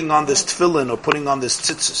 By putting on this tefillin or putting on this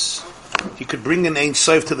tzitzis, he could bring an Ein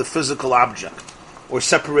Sof to the physical object or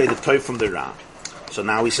separate the toy from the ra. So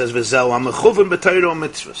now he says, "V'zel ha'mechuven b'Torah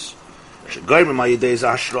mitzvahs."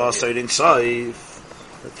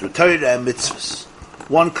 Through Torah and mitzvahs,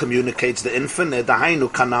 one communicates the infinite, the Hainu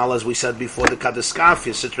Kanal, as we said before, the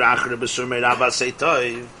Kadiskafia, Sitra Achre B'Surmei Rabba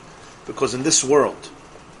Seitoi, because in this world,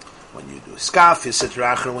 when you do Skafia,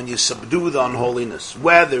 Sitra Achre, when you subdue the unholiness,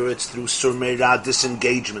 whether it's through Surmei Ra,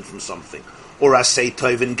 disengagement from something, or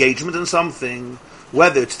Aseitoi, engagement in something,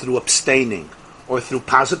 whether it's through abstaining, or through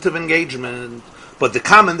positive engagement, but the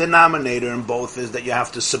common denominator in both is that you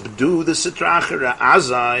have to subdue the Sitra Achre,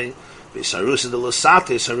 Azai, V'Sarusa de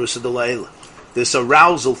L'Sate, Sarusa de L'Eila. This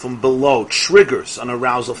arousal from below triggers an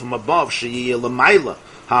arousal from above. She'yeh l'mayla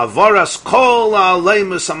ha'avaras kol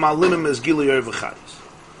ha'aleimus ha'malimim es gilu yer v'chayis.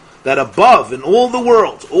 That above, in all the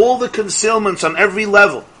world, all the concealments on every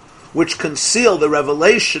level, which conceal the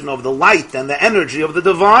revelation of the light and the energy of the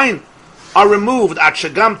divine, are removed at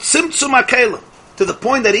shagam tzimtzum ha'kelim, to the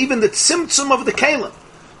point that even the tzimtzum of the kelim,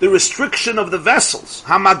 the restriction of the vessels,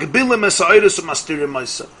 ha'magbilim es ha'oris u'mastirim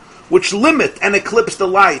ma'isa, which limit and eclipse the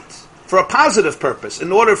light, for a positive purpose,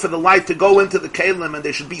 in order for the light to go into the kelim and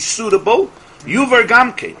they should be suitable, yuvar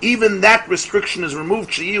gamke, even that restriction is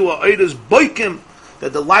removed, she'iyu ha'oris boikim,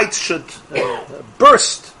 that the lights should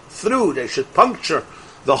burst through, they should puncture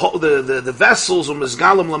the vessels of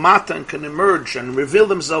Mizgalim Lamata and can emerge and reveal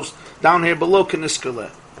themselves down here below Keniskele.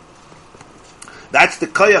 That's the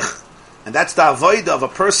koyach, and that's the avodah of a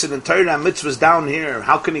person in Torah and mitzvahs down here.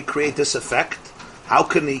 How can he create this effect? How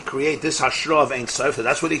can he create this hashra of Ein Sof?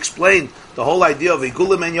 That's what he explained, the whole idea of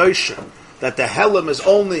Igulim and Yosher, that the Helam is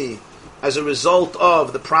only as a result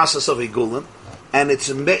of the process of Igulim, and it's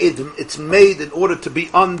made in order to be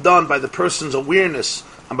undone by the person's awareness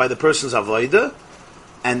and by the person's avodah,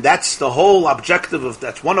 and that's the whole objective of,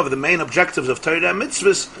 that's one of the main objectives of Torah and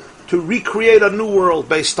mitzvahs, to recreate a new world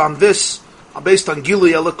based on this, based on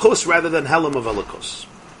Gilui Elikos rather than Helam of Elikos.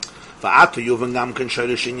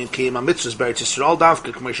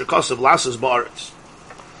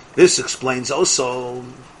 This explains also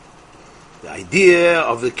the idea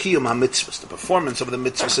of the Kiyum HaMitzvahs, the performance of the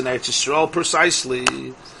mitzvahs in Eretz Yisrael,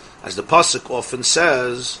 precisely as the Pasuk often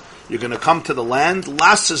says, you're going to come to the land,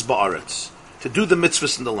 Lasses Ba'aretz, to do the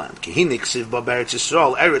mitzvahs in the land. Kihinik Siv Ba'Eretz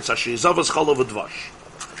Yisrael, Eretz Asher Yizavas Chalav Udvash.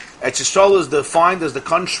 Eretz Yisrael is defined as the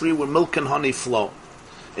country where milk and honey flow.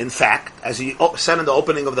 In fact, as he said in the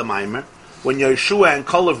opening of the Maimer, when Yeshua and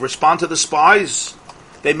Kalev respond to the spies,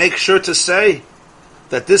 they make sure to say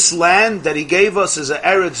that this land that he gave us is a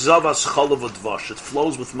Eretz Zavas Chalav Udvash. It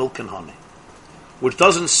flows with milk and honey, which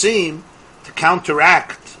doesn't seem to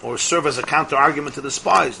counteract or serve as a counter-argument to the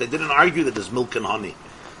spies. They didn't argue that there's milk and honey.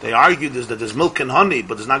 They argued that there's milk and honey,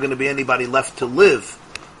 but there's not going to be anybody left to live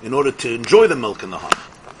in order to enjoy the milk and the honey.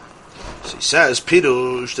 So he says,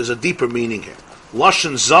 Pirush, there's a deeper meaning here.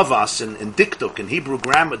 Lashon Zavas, in Diktuk, in Hebrew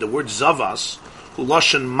grammar, the word Zavas, who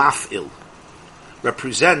Lashon Maf'il,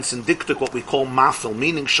 represents in Diktuk what we call Maf'il,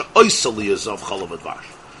 meaning Sha'oisali Zav Chalav Advash.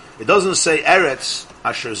 It doesn't say Eretz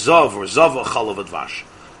Asher Zav or Zav Chalav Advash.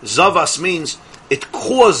 Zavas means it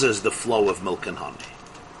causes the flow of milk and honey.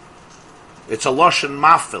 It's a Lashon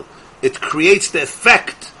Maf'il. It creates the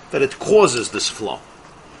effect that it causes this flow.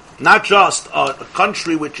 Not just a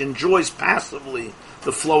country which enjoys passively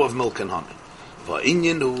the flow of milk and honey.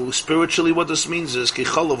 Spiritually, what this means is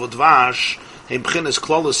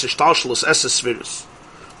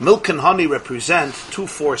milk and honey represent two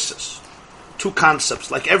forces, two concepts.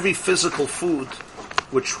 Like every physical food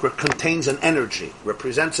which contains an energy,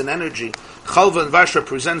 represents an energy, Chalva and Vash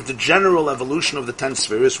represents the general evolution of the 10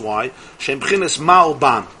 spheres. Why? They're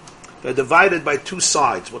divided by two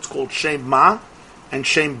sides, what's called Shem Ma and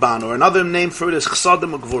Shem Ban, or another name for it is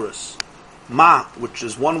Chsadim Ugvuras. Ma, which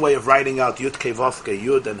is one way of writing out Yud Ke Vav Ke,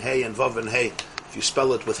 Yud and Hey and Vav and Hey. If you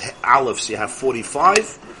spell it with Aleph, you have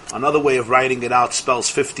 45. Another way of writing it out spells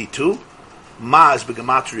 52. Ma is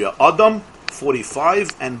Begematria Adam,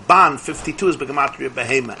 45, and Ban, 52, is Begematria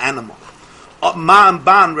Behema, animal. Ma and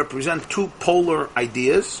Ban represent two polar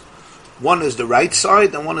ideas. One is the right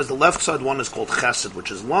side, and one is the left side. One is called Chesed,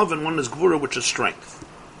 which is love, and one is Gvura, which is strength.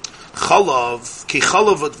 Chalav, ki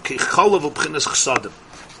chalav ubchinas chsadim.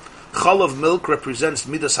 Chalav milk represents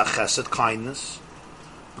midas hachesed, kindness,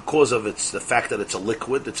 because of the fact that it's a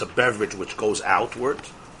liquid, it's a beverage which goes outward,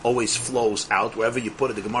 always flows out. Wherever you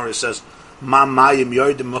put it, the Gemara says, ma mayim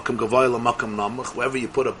yordim makam gavayla makam namach. Wherever you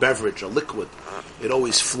put a beverage, a liquid, it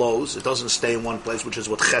always flows. It doesn't stay in one place, which is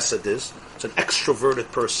what chesed is. It's an extroverted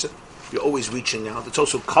person. You're always reaching out. It's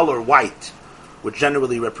also color white, which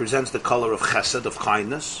generally represents the color of chesed, of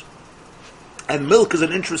kindness. And milk is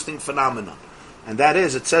an interesting phenomenon. And that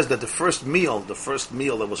is, it says that the first meal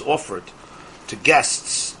that was offered to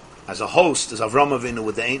guests as a host is Avram Avinu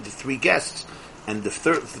with the three guests. And it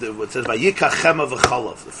says, Vayikach chema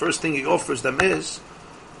v'chalav. The first thing he offers them is,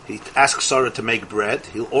 he asks Sarah to make bread.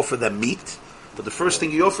 He'll offer them meat. But the first thing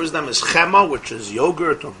he offers them is chema, which is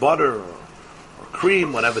yogurt or butter or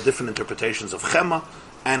cream, whatever different interpretations of chema,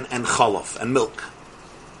 and chalav, and milk.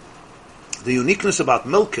 The uniqueness about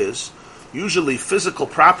milk is, usually physical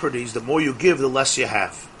properties, the more you give, the less you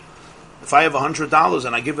have. If I have $100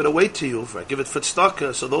 and I give it away to you, if I give it for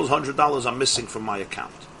tzedakah, so those $100 are missing from my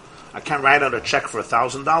account. I can't write out a check for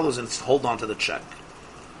 $1,000 and hold on to the check.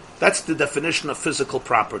 That's the definition of physical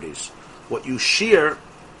properties. What you share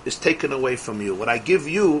is taken away from you. What I give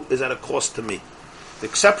you is at a cost to me. The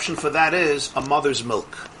exception for that is a mother's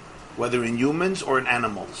milk, whether in humans or in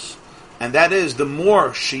animals. And that is, the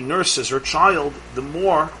more she nurses her child, the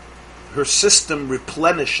more her system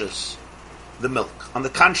replenishes the milk. On the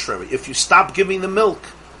contrary, if you stop giving the milk,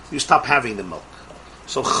 you stop having the milk.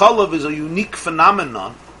 So chalav is a unique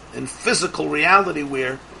phenomenon in physical reality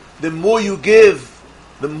where the more you give,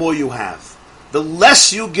 the more you have. The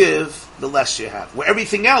less you give, the less you have. Where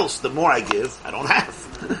everything else, the more I give, I don't have.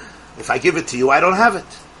 If I give it to you, I don't have it.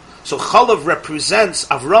 So chalav represents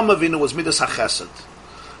Avram Avinu was midas hachesed.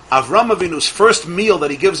 Avram Avinu's first meal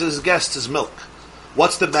that he gives his guests is milk.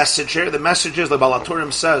 What's the message here? The message is, the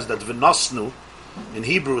Balaturim says that v'nosnu, in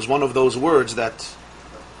Hebrew, is one of those words that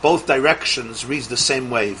both directions reads the same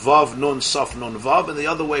way. Vav, nun, saf, nun, vav, and the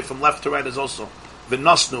other way from left to right is also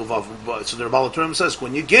v'nosnu, vav. So the Balaturim says,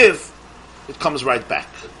 when you give, it comes right back.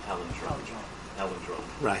 Palindrome.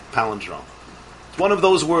 Right, palindrome. It's one of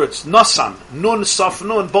those words, nasan, nun, saf,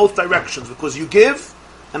 nun, both directions, because you give,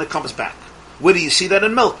 and it comes back. Where do you see that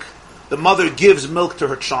in milk? The mother gives milk to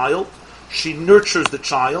her child, she nurtures the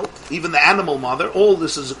child, even the animal mother, all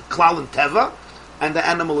this is klal and teva, and the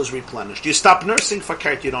animal is replenished. You stop nursing,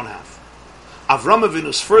 fakert, you don't have. Avram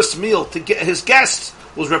Avinu's first meal to get his guests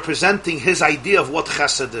was representing his idea of what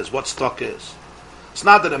chesed is, what stock is. It's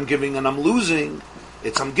not that I'm giving and I'm losing,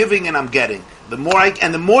 it's I'm giving and I'm getting. The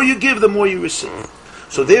more you give, the more you receive.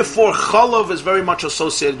 So therefore, chalav is very much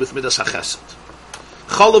associated with midas hachesed.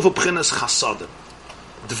 Chalav u'pchinas chasadim.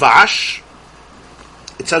 Dvash,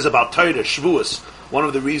 it says about Torah, Shavuos, one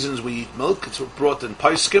of the reasons we eat milk, it's brought in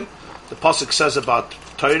Paiskim. The pasuk says about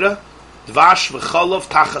Torah, Dvash v'chalav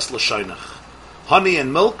tachas l'shoynach. Honey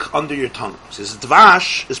and milk under your tongue. It says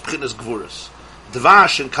Dvash is pchinas gvuras.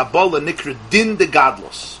 Dvash in Kabbalah nikra din de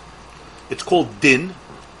gadlos. It's called din,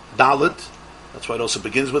 dalit. That's why it also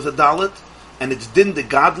begins with a dalit. And it's din de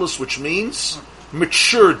gadlos, which means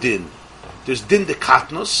mature din. There's din de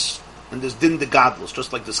katnos, and there's din de gadlus,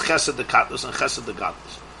 just like there's chesed de gadlus and chesed de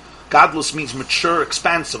gadlus. Gadlus means mature,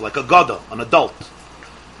 expansive, like a gada, an adult.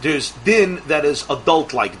 There's din that is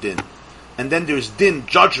adult-like din. And then there's din,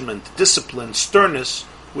 judgment, discipline, sternness,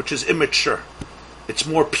 which is immature. It's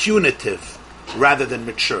more punitive rather than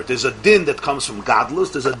mature. There's a din that comes from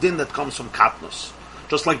gadlus, there's a din that comes from katnus.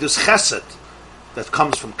 Just like there's chesed that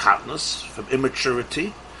comes from katnus, from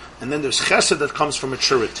immaturity, and then there's chesed that comes from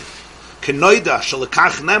maturity. Pasuk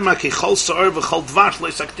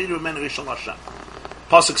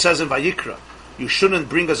says in Vayikra, you shouldn't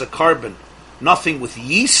bring as a carbon nothing with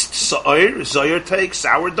yeast, zoyer takes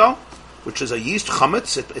sourdough, which is a yeast,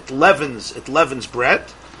 chametz, it leavens bread,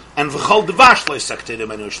 and v'chol dvash le'saktiru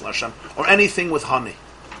menu shel Hashem, or anything with honey.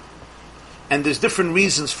 And there's different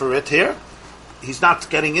reasons for it here. He's not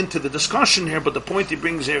getting into the discussion here, but the point he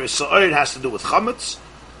brings here is so'er has to do with chametz.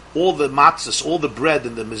 All the matzahs, all the bread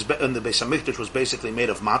in the Beis HaMikdash was basically made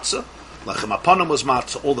of matzah. Lechem aponim was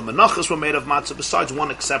matzah. All the menachas were made of matzah, besides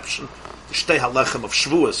one exception. The shtei halechem of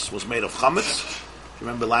Shavuos was made of chametz.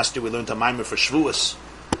 Remember last year we learned a maimer for Shavuos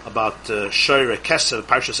about Shoyre Keser,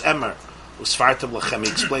 Parshas Emer, was Svartam Lechem. He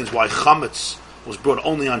explains why chametz was brought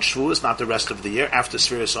only on Shavuos, not the rest of the year. After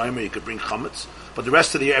Sfiras Omer you could bring chametz, but the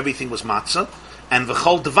rest of the year everything was matzah. And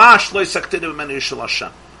v'chol dvash lo yisaktiru menu shel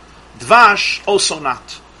Hashem. Dvash also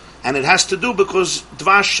not. And it has to do because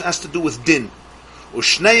dvash has to do with din.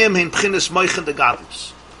 Ushneim hin pchinas moichin de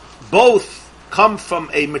gadlus. Both come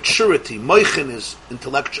from a maturity. Moichin is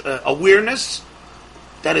intellectual awareness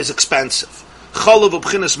that is expansive. Cholav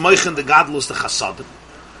pchinas moichin de gadlus de chasadim.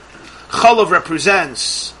 Cholav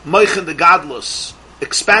represents moichin de gadlus,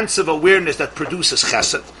 expansive awareness that produces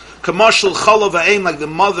chesed. Commercial cholav aim like the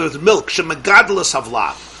mother's milk, shemegadlus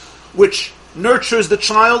havlav, which nurtures the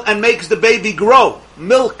child and makes the baby grow.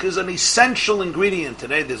 Milk is an essential ingredient.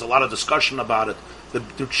 Today there's a lot of discussion about it. The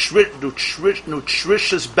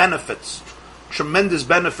nutritious benefits, tremendous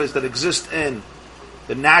benefits that exist in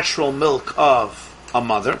the natural milk of a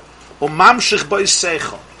mother.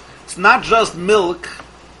 It's not just milk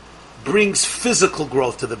brings physical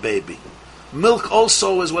growth to the baby. Milk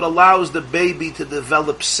also is what allows the baby to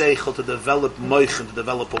develop seichel, to develop moichin, to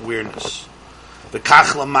develop awareness. The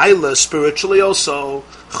kachla maila, spiritually also,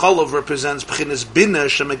 cholov represents b'chinas bina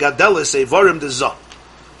shemegadelis evarim dezah.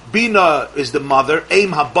 Bina is the mother,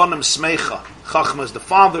 aim habonim smecha. Chachma is the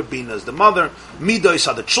father, bina is the mother. Midos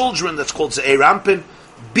are the children, that's called ze'er rampin.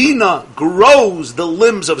 Bina grows the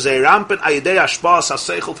limbs of ze'er rampin, ayidei ashbas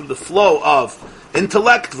haseichel, through the flow of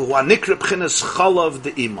intellect, v'hu anikra b'chinas cholov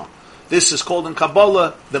de ima. This is called in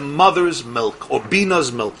Kabbalah the mother's milk, or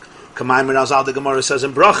bina's milk. Kamayim Razal, the Gemara says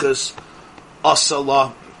in Brachas,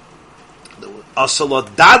 Asala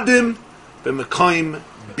dadim b'mekoim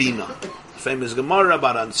bina. Famous Gemara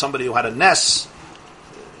about somebody who had a ness.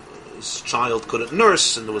 His child couldn't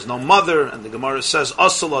nurse, and there was no mother. And the Gemara says,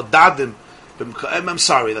 Asala dadim b'mekoim. I'm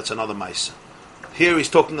sorry, that's another Maisa. Here he's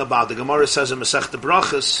talking about, the Gemara says in Masechta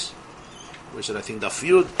Brachas, where is it? I think Daf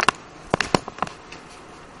Yud.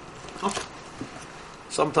 Oh.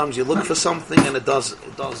 Sometimes you look for something and it does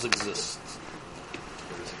exist.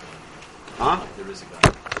 Huh? There is a guy.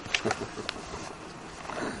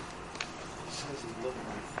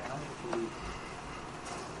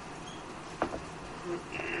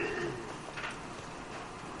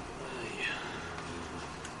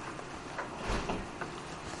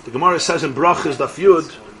 The Gemara says in Brachas Daf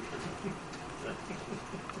Yud,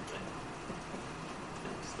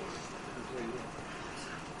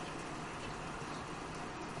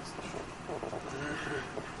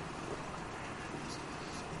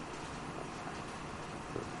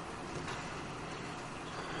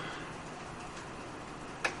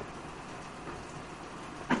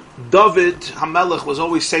 David HaMelech was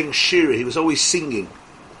always saying shir, he was always singing.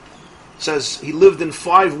 It says he lived in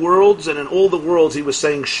 5 worlds, and in all the worlds he was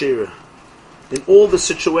saying shir. In all the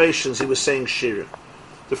situations he was saying shir.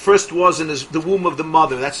 The first was in the womb of the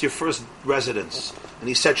mother, that's your first residence. And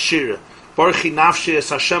he said shir. Barchi nafshi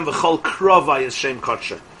es Hashem v'chol krovai es Shem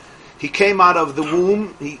Kodsha. He came out of the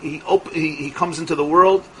womb, he comes into the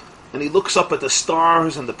world, and he looks up at the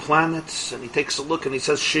stars and the planets, and he takes a look and he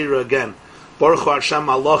says shira again. Baruch Hashem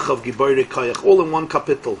Allah of Gibayri Kayach, all in one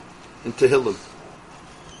kapitel in Tehillim.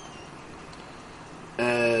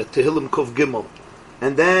 Tehillim Kuf Gimel.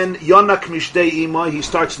 And then Yonak Mishdei Ima, he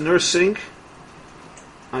starts nursing.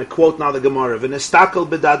 I quote now the Gemara. V'nestakel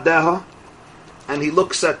b'dadeha, and he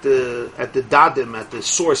looks at the dadim, at the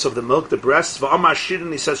source of the milk, the breasts. V'amar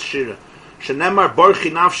shirin, he says shira. Shenemar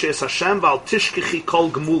barchi nafshi es Hashem v'al tishkechi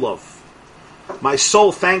kol gemulov. My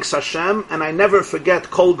soul thanks Hashem, and I never forget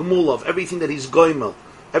Kol Gemulov, everything that He's goimel,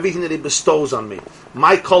 everything that He bestows on me.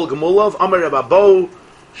 My Kol Gemulov, Amar Rababo,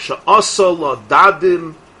 She'asa lo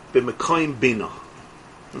dadim b'mekoyim bina.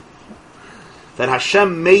 That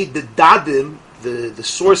Hashem made the dadim, the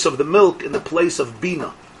source of the milk, in the place of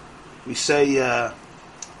bina. We say,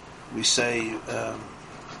 V'seim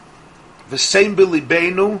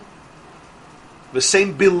b'libeinu,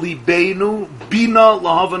 V'seim b'libeinu, bina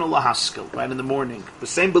lahavanu lahaskel, right in the morning.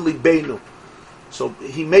 V'seim b'libeinu. So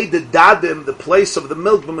he made the dadim, the place of the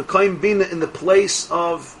milk, b'mekayim bina, in the place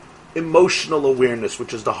of emotional awareness,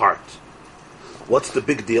 which is the heart. What's the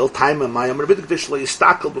big deal? Taima mayam rabbidik dishla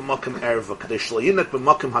yistakel b'makim erva, kadishla yinak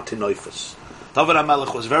b'makim hatinoifas. David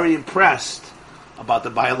HaMelech was very impressed about the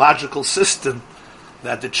biological system,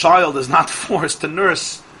 that the child is not forced to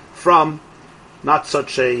nurse from not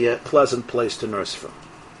such a pleasant place to nurse from.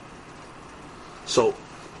 So,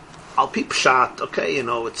 Al Pi Pshat, okay,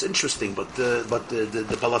 it's interesting, but the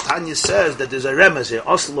Balatanya says that there's a remez here,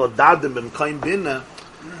 Oslo Dadim B'mkayim Bina,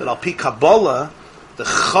 that Al Pi Kabbalah, the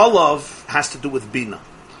Chalav has to do with Bina.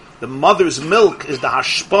 The mother's milk is the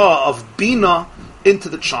hashpa of Bina into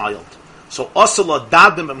the child. So Oslo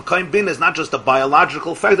Dadim B'mkayim Bina is not just a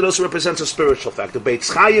biological fact, it also represents a spiritual fact. The Beit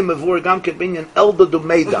Chayim Mevur Gam Kebinyan Elda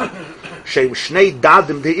Dumeida. Eldad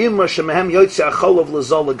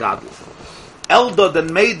and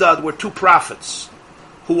Medad were 2 prophets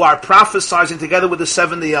who are prophesying together with the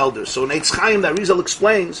 70 elders. So in Eitz Chaim, that Rizal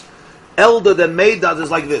explains, Eldad and Medad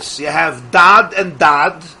is like this. You have Dad,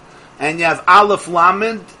 and you have Aleph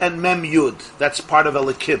Lamed and Mem Yud. That's part of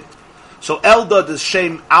Elikim. So Eldad is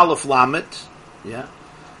Shem Aleph Lamed, yeah,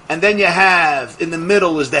 and then you have, in the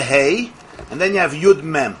middle is the Hey, and then you have Yud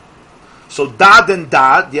Mem. So Dad and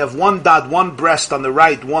Dad, you have one Dad, one breast on the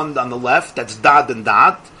right, one on the left, that's Dad and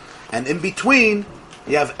Dad. And in between,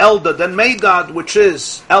 you have Eldad and Medad, which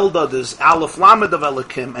is, Eldad is Aleph Lamed of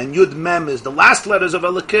Elikim, and Yud Mem is the last letters of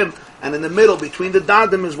Elikim, and in the middle, between the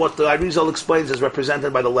Dadim, is what the Arizal explains is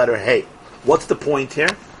represented by the letter Hey. What's the point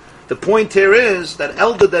here? The point here is that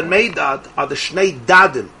Eldad and Medad are the Shnei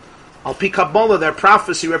Dadim. Al Pi Kabbalah, their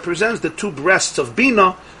prophecy represents the 2 breasts of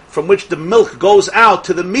Bina, from which the milk goes out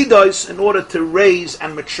to the midos in order to raise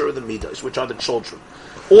and mature the midos, which are the children.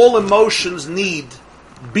 All emotions need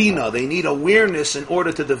bina, they need awareness in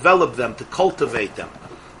order to develop them, to cultivate them,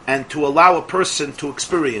 and to allow a person to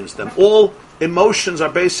experience them. All emotions are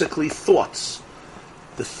basically thoughts.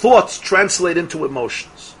 The thoughts translate into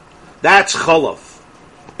emotions. That's chalav,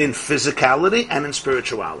 in physicality and in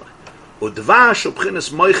spirituality. Udvash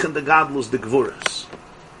ubchinas moichen de gadlus de gvuras.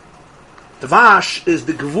 Dvash is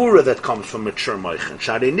the gevura that comes from mature moichen.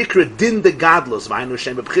 Shari nikra din de gadlus, v'aynu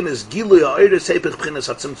shem b'chinas gilu ya'oiris hepech b'chinas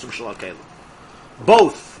hatzimtzum shel hakelim.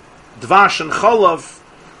 Both dvash and chalav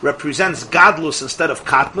represents gadlus instead of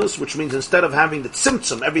katnus, which means instead of having the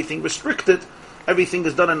tzimtzum, everything restricted, everything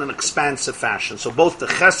is done in an expansive fashion. So both the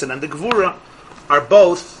chesed and the gevura are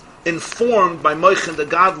both informed by moichen de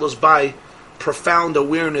gadlus by profound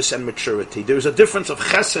awareness and maturity. There is a difference of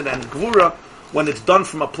chesed and gevura when it's done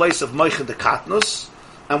from a place of moichen de katnus,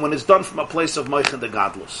 and when it's done from a place of moichen de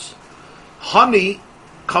gadlus. Honey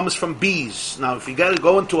comes from bees. Now, if you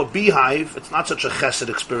go into a beehive, it's not such a chesed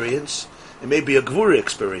experience. It may be a gvura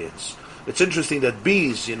experience. It's interesting that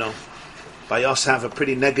bees, by us have a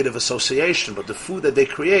pretty negative association, but the food that they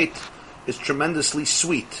create is tremendously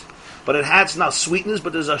sweet. But it has not sweetness,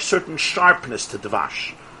 but there's a certain sharpness to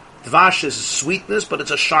dvash. Dvash is sweetness, but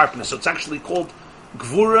it's a sharpness. So it's actually called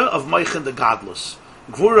Gvura of Moichin the Gadlus.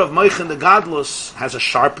 Gvura of Moichin the Gadlus has a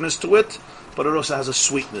sharpness to it, but it also has a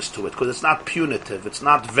sweetness to it, because it's not punitive, it's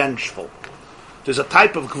not vengeful. There's a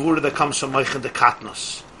type of Gvura that comes from Moichin the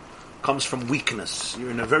Katnos. Comes from weakness. You're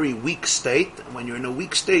in a very weak state, and when you're in a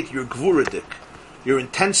weak state, you're Gvuradik. Your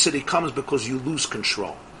intensity comes because you lose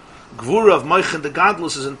control. Gvura of Moichin the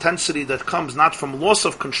Gadlus is intensity that comes not from loss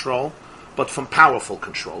of control, but from powerful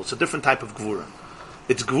control. It's a different type of Gvura.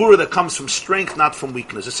 It's Gvura that comes from strength, not from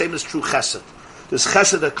weakness. The same is true Chesed. There's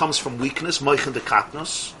Chesed that comes from weakness, Moichin the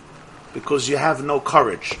Katnos, because you have no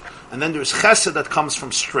courage. And then there's Chesed that comes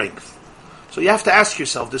from strength. So you have to ask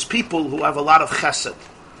yourself, there's people who have a lot of Chesed,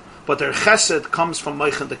 but their Chesed comes from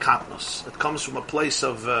Moichin the Katnos. It comes from a place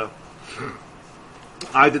of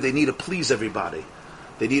either they need to please everybody,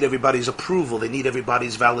 they need everybody's approval, they need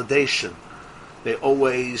everybody's validation. They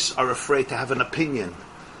always are afraid to have an opinion.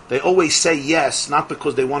 They always say yes, not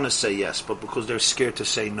because they want to say yes, but because they're scared to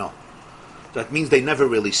say no. That means they never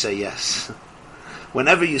really say yes.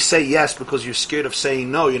 Whenever you say yes because you're scared of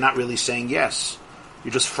saying no, you're not really saying yes.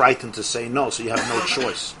 You're just frightened to say no, so you have no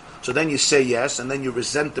choice. So then you say yes, and then you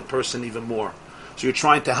resent the person even more. So you're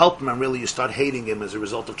trying to help him, and really you start hating him as a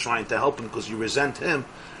result of trying to help him, because you resent him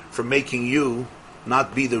for making you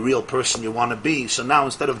not be the real person you want to be. So now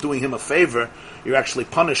instead of doing him a favor, you're actually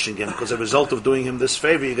punishing him, because as a result of doing him this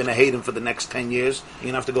favor, you're going to hate him for the next 10 years.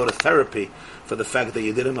 You're going to have to go to therapy for the fact that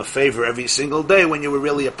you did him a favor every single day when you were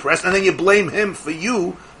really oppressed. And then you blame him for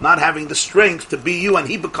you not having the strength to be you, and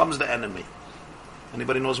he becomes the enemy.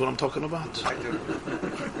 Anybody knows what I'm talking about? I do.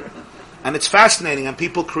 And it's fascinating, and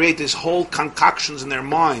people create these whole concoctions in their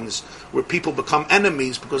minds where people become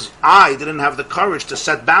enemies because I didn't have the courage to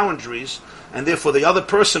set boundaries, and therefore the other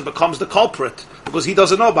person becomes the culprit because he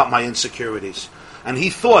doesn't know about my insecurities. And he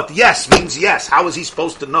thought yes means yes. How is he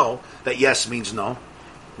supposed to know that yes means no?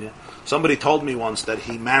 Yeah. Somebody told me once that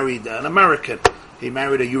he married an American. He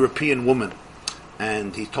married a European woman.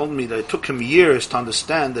 And he told me that it took him years to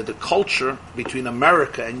understand that the culture between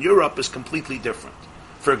America and Europe is completely different.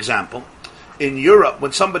 For example, in Europe,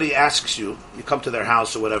 when somebody asks you, you come to their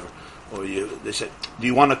house or whatever, or they say, do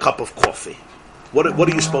you want a cup of coffee? What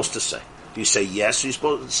are you supposed to say? Do you say yes, or are you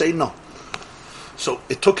supposed to say no? So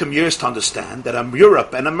it took him years to understand that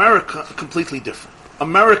Europe and America are completely different.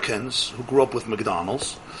 Americans who grew up with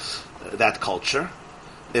McDonald's, that culture,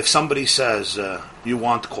 if somebody says, you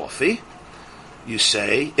want coffee, you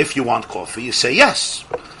say, if you want coffee, you say yes.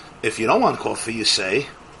 If you don't want coffee, you say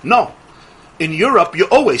no. In Europe, you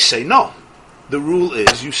always say no. The rule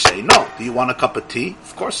is you say no. Do you want a cup of tea?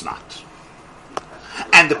 Of course not.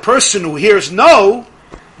 And the person who hears no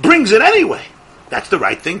brings it anyway. That's the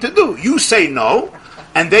right thing to do. You say no,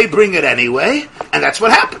 and they bring it anyway, and that's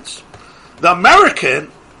what happens. The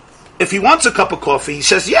American, if he wants a cup of coffee, he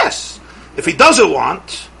says yes. If he doesn't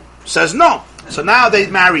want, says no. So now they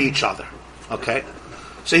marry each other. Okay?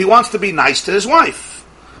 So he wants to be nice to his wife.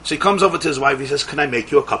 So he comes over to his wife, he says, can I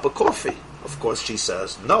make you a cup of coffee? Of course she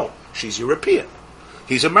says, no, she's European.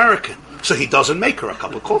 He's American. So he doesn't make her a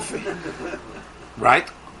cup of coffee. Right?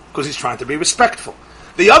 Because he's trying to be respectful.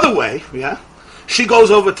 The other way, yeah, she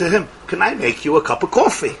goes over to him, can I make you a cup of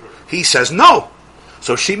coffee? He says no.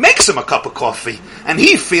 So she makes him a cup of coffee, and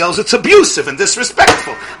he feels it's abusive and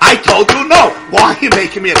disrespectful. I told you no. Why are you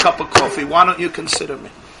making me a cup of coffee? Why don't you consider me?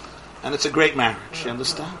 And it's a great marriage, you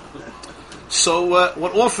understand? So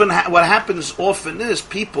what happens often is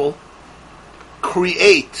people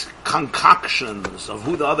create concoctions of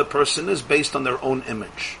who the other person is based on their own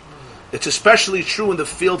image. It's especially true in the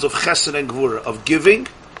fields of chesed and gvura, of giving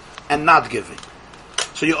and not giving.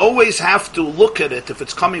 So you always have to look at it if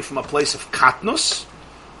it's coming from a place of katnus,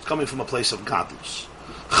 it's coming from a place of gadlus.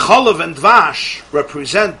 Chalav and dvash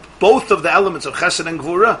represent both of the elements of chesed and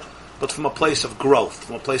gvura, but from a place of growth,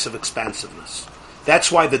 from a place of expansiveness.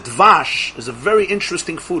 That's why the dvash is a very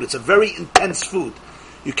interesting food. It's a very intense food.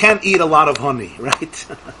 You can't eat a lot of honey, right?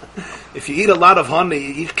 If you eat a lot of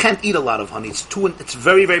honey, you can't eat a lot of honey. It's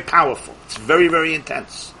very, very powerful. It's very, very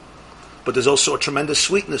intense. But there's also a tremendous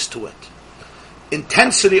sweetness to it.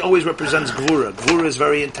 Intensity always represents gvura. Gvura is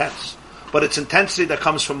very intense. But it's intensity that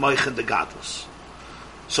comes from Moichin the Gadlus.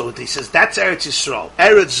 So he says, that's Eretz Yisrael.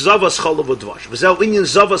 Eretz Zavas Cholav Udvash. V'zel Inyan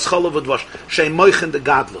Zavas Cholav Udvash. Shei Moichin the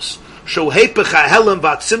Gadlus. Sho Hepech HaHelem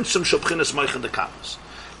V'at Tzimtzum Sho B'chinas Moichin the Gadlus.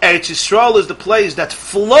 Eretz Yisrael is the place that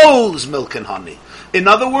flows milk and honey. In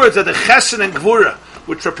other words, that the Chesed and Gvura,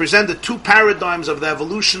 which represent the two paradigms of the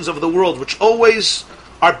evolutions of the world, which always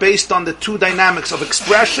are based on the two dynamics of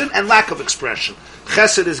expression and lack of expression.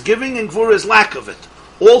 Chesed is giving and Gvura is lack of it.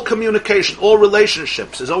 All communication, all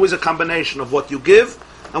relationships is always a combination of what you give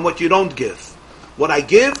and what you don't give. What I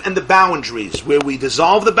give and the boundaries, where we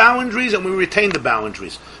dissolve the boundaries and we retain the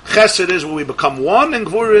boundaries. Chesed is where we become one, and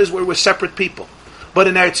Gvura is where we're separate people. But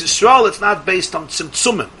in Eretz Yisrael, it's not based on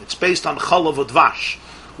tzimtzumim. It's based on chalav udvash,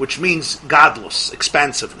 which means godless,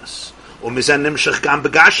 expansiveness. Umizen nimshach gam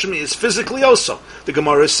begashmi is physically also. The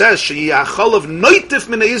Gemara says, Sheyiyah chalav noitif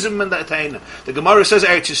min ha'izim min da'atayna. The Gemara says,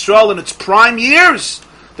 Eretz Yisrael in its prime years,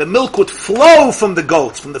 the milk would flow from the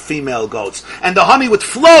goats, from the female goats, and the honey would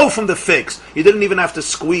flow from the figs. You didn't even have to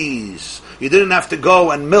squeeze. You didn't have to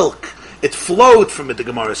go and milk. It flowed from it, the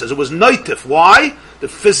Gemara says. It was noitif. Why? The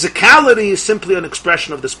physicality is simply an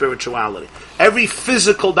expression of the spirituality. Every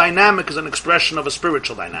physical dynamic is an expression of a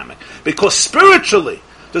spiritual dynamic. Because spiritually,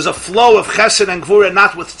 there's a flow of chesed and gvura,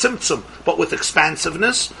 not with tzimtzum, but with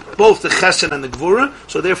expansiveness, both the chesed and the gvura,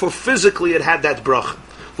 so therefore physically it had that bracha.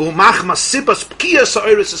 What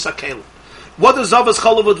does Zavas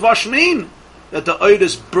Chalav Udvash mean? That the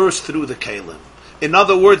oiris burst through the kelim. In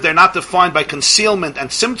other words, they're not defined by concealment and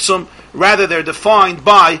simtsum, rather they're defined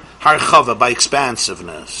by harchava, by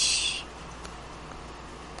expansiveness.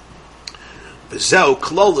 V'zeu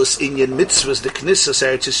klolus inyan mitzvahs deknissas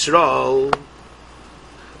Eretz Yisrael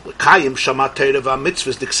l'kayim shamat Torah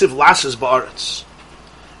v'mitzvahs deksiv lasses ba'aretz.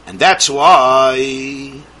 And that's why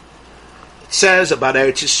it says about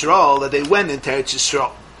Eretz Yisrael that they went into Eretz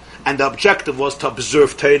Yisrael, and the objective was to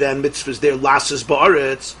observe Torah and mitzvahs there, lasses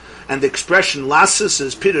ba'aretz, and the expression lasses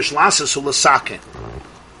is pirush lasses u l'sakin.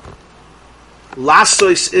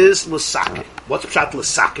 Lassos is l'sakin. What's pshat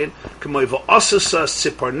l'sakin? K'moi v'osasa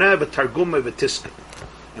tziparneh v'targumeh v'tiskin.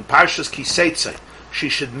 In Parshas Kiseitze, she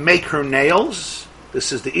should make her nails.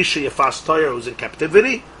 This is the Isha Yafas Torah who's in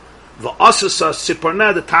captivity. V'osasa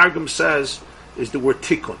tziparneh, the Targum says, is the word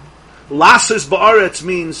tikkun. Lasses ba'aretz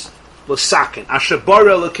means l'sakin. Asher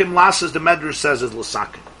bara l'kim lasses, the Medrash says, is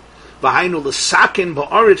l'sakin. V'hainu l'sakin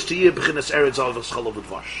ba'aretz to yeh b'chinas eretz avos chalav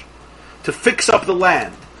udvash. To fix up the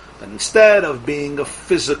land. That instead of being a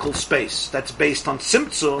physical space that's based on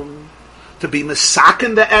simtsum, to be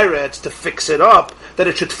misakin the eretz, to fix it up, that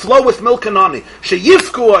it should flow with milk and honey.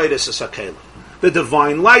 Sheyifku oiris esakela. The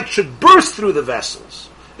divine light should burst through the vessels.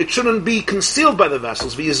 It shouldn't be concealed by the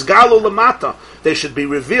vessels. V'yizgalu lamata. They should be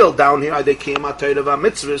revealed down here. They came out Torah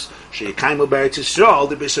v'mitzvahs. Sheyikaimu b'Eretz Yisrael.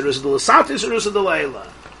 The b'Yisrael l'satis Yisrael l'leila.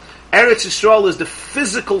 Eretz Yisrael is the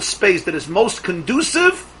physical space that is most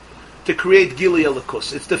conducive to create Gilui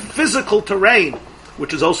Elikus. It's the physical terrain,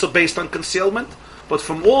 which is also based on concealment, but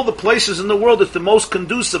from all the places in the world, it's the most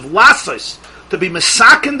conducive, lassos, to be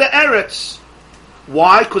mesakin the Eretz.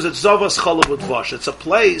 Why? Because it's Zavas Chalav Udvash. It's a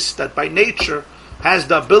place that by nature has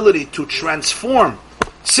the ability to transform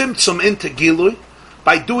Tzimtzum into Gilui,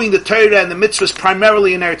 by doing the Torah and the mitzvahs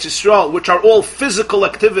primarily in Eretz Yisrael, which are all physical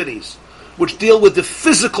activities, which deal with the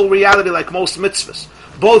physical reality like most mitzvahs.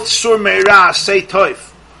 Both Sur Meirah, Say Toif,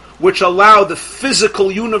 which allow the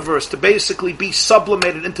physical universe to basically be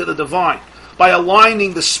sublimated into the divine by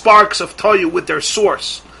aligning the sparks of Toyu with their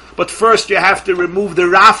source. But first you have to remove the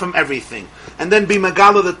Ra from everything, and then be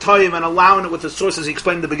Megala the Toyu and allowing it with the source, as he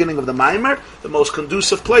explained in the beginning of the Maimer. The most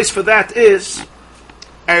conducive place for that is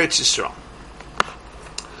Eretz Yisrael.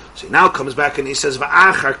 So he now comes back and he says,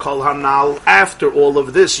 V'achar kol hanal, after all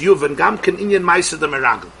of this, Yuvan gamken inyan maisa de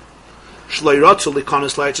meragl. We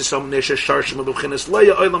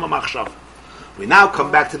now come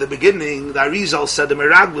back to the beginning. The Arizal said the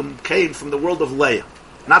Meraglim came from the world of Leah,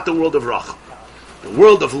 not the world of Rachel. The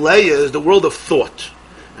world of Leah is the world of thought.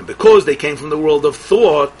 And because they came from the world of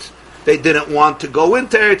thought, they didn't want to go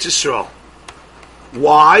into Eretz Yisrael.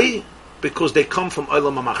 Why? Because they come from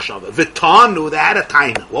Olam HaMachshava. V'tanu, they had a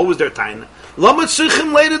taina. What was their taina? Lama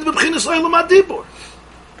tzichim leidet b'bchinas Olam HaDibur.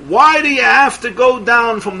 Why do you have to go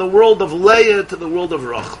down from the world of Leah to the world of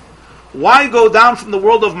Rachel? Why go down from the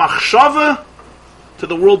world of Machshava to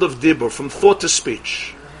the world of Dibur, from thought to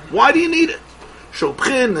speech? Why do you need it? The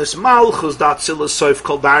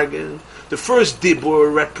first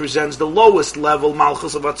Dibur represents the lowest level,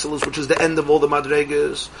 Malchus of Atzilus, which is the end of all the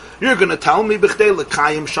Madregas. You're going to tell me,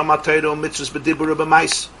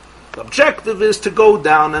 the objective is to go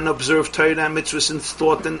down and observe Torah and mitzvahs in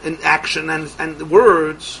thought and in action and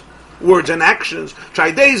words and actions.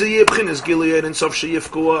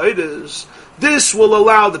 This will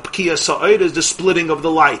allow the P'kiyah Sa'odas, the splitting of the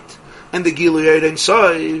light, and the Gilui Ein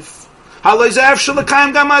Sof.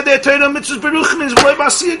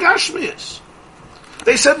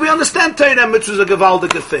 They said, we understand Torah and mitzvahs is a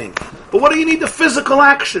gewaldige thing. But what do you need? The physical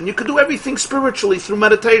action. You can do everything spiritually through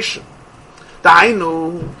meditation.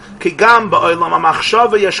 Da'inu, ki gam ba'olam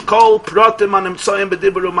ha'machshava yesh kol pratim animtzoyim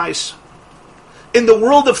b'dibur u'maisa. In the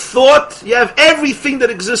world of thought, you have everything that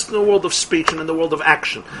exists in the world of speech and in the world of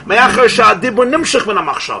action.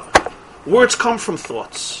 Words come from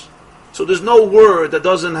thoughts. So there's no word that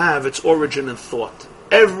doesn't have its origin in thought.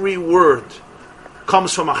 Every word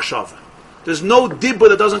comes from machshava. There's no dibur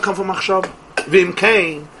that doesn't come from machshava. Vim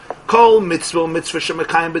kain, kol mitzvah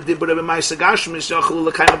shemekayim b'dibur b'ma'aseh gashmis yachlu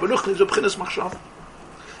l'kayim b'ruchnis v'b'chinas machshava.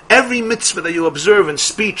 Every mitzvah that you observe in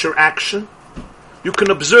speech or action, you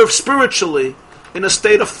can observe spiritually in a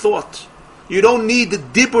state of thought. You don't need the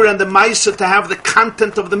dibur and the ma'aseh to have the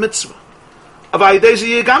content of the mitzvah.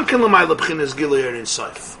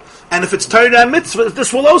 And if it's Torah and mitzvah,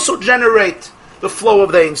 this will also generate the flow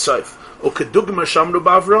of the Ein Sof. It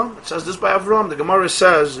says this by Avram. The Gemara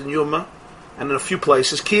says in Yuma and in a few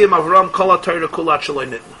places, Avram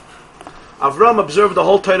observed the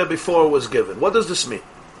whole Torah before it was given. What does this mean?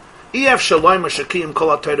 It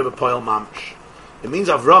means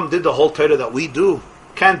Avram did the whole Torah that we do.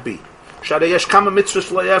 Can't be.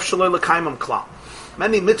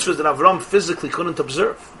 Many mitzvahs that Avram physically couldn't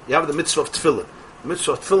observe. You have the mitzvah of tefillin. The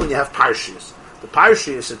mitzvah of tefillin, you have parshiyas. The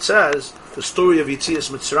parshiyas, it says, the story of Yetzias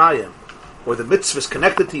Mitzrayim, or the mitzvahs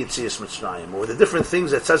connected to Yetzias Mitzrayim, or the different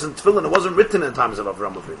things that says in tefillin, it wasn't written in times of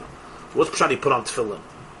Avram Avinu. So what's pshat he put on tefillin?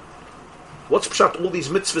 What's pshat all these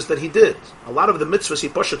mitzvahs that he did? A lot of the mitzvahs he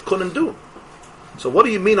pashat couldn't do. So what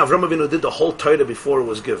do you mean Avram Avinu did the whole Torah before it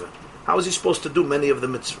was given? How was he supposed to do many of the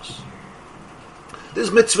mitzvahs?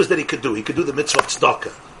 There's mitzvahs that he could do. He could do the mitzvah of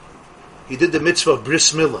tzedakah. He did the mitzvah of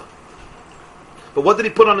bris milah. But what did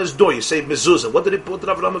he put on his door? You say mezuzah. What did he put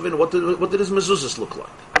on Avram Avinu? What did his mezuzahs look like?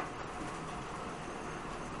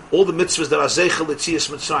 All the mitzvahs that are zeichel Yetzias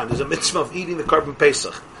Mitzrayim. There's a mitzvah of eating the carbon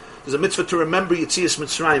Pesach. There's a mitzvah to remember Yetzias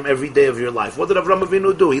Mitzrayim every day of your life. What did Avram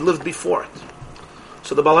Avinu do? He lived before it.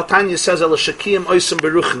 So the Baal HaTanya says, "El shakim oisem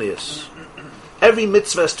beruchnius." Every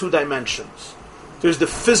mitzvah has two dimensions. There's the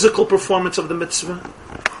physical performance of the mitzvah.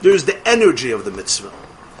 There's the energy of the mitzvah.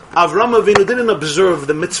 Avram Avinu didn't observe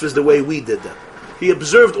the mitzvahs the way we did them. He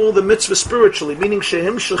observed all the mitzvahs spiritually, meaning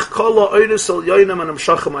shehimshich kol ha'oros al yoinam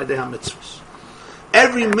anamshachim aydei mitzvahs.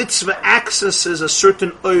 Every mitzvah accesses a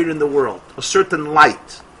certain oir in the world, a certain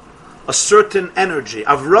light, a certain energy.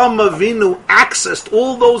 Avram Avinu accessed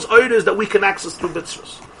all those oirs that we can access through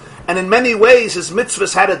mitzvahs. And in many ways, his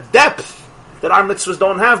mitzvahs had a depth that our mitzvahs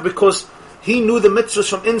don't have, because he knew the mitzvahs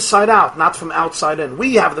from inside out, not from outside in.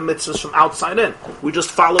 We have the mitzvahs from outside in. We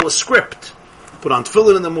just follow a script. Put on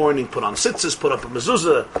tefillin in the morning, put on tzitzis, put up a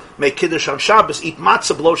mezuzah, make kiddush on Shabbos, eat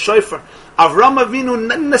matzah, blow shofar. Avram Avinu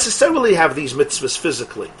didn't necessarily have these mitzvahs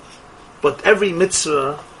physically. But every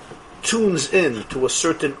mitzvah tunes in to a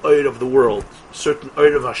certain oir of the world, a certain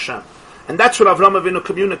oir of Hashem. And that's what Avram Avinu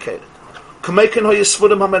communicated. So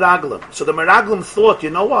the Meraglim thought, you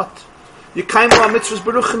know what? You came on mitzvahs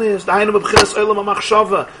beruchnis, the hainu b'chinas olam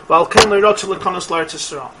ha'machshava, v'al ken le'rotz l'konos l'Eretz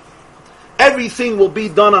Yisrael. Everything will be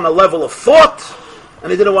done on a level of thought,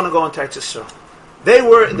 and they didn't want to go into Eretz Yisrael. They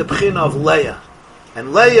were in the b'china of Leah,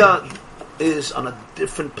 and Leah is on a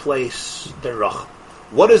different place than Rachel.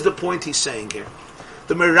 What is the point he's saying here?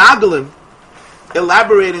 The Meraglim,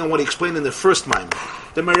 elaborating on what he explained in the first Maimon,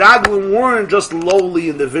 the Meraglim weren't just lowly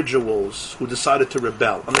individuals who decided to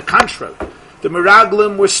rebel. On the contrary, the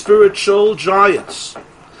Meraglim were spiritual giants.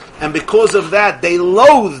 And because of that, they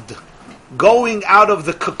loathed going out of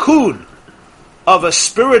the cocoon of a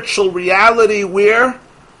spiritual reality where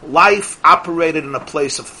life operated in a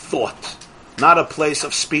place of thought, not a place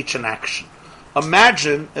of speech and action.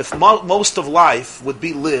 Imagine if most of life would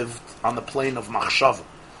be lived on the plane of machshava,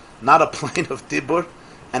 not a plane of dibur,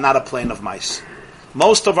 and not a plane of mais.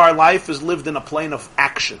 Most of our life is lived in a plane of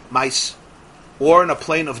action, mais, or in a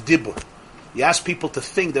plane of dibur. You ask people to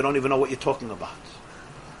think, they don't even know what you're talking about.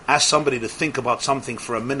 Ask somebody to think about something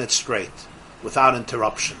for a minute straight, without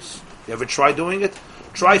interruptions. You ever try doing it?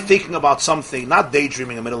 Try thinking about something, not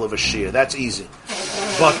daydreaming in the middle of a shiur. That's easy.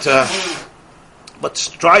 But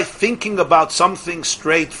try thinking about something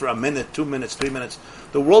straight for a minute, 2 minutes, 3 minutes.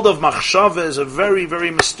 The world of machshava is a very,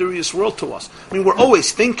 very mysterious world to us. I mean, we're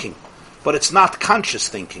always thinking, but it's not conscious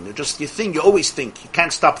thinking. You think, you always think. You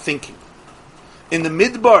can't stop thinking. In the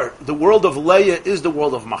Midbar, the world of Leah is the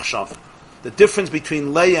world of machshava. The difference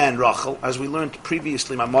between Leah and Rachel, as we learned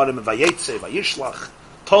previously, Maimarim and Vayetze, Vayishlach,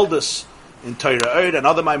 told us in Torah Eid and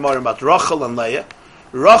other Maimarim about Rachel and Leah.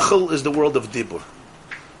 Rachel is the world of Dibur.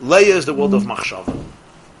 Leah is the world of machshava.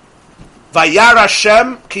 Vayar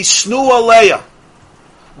Hashem kisnua Leah.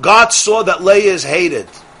 God saw that Leah is hated.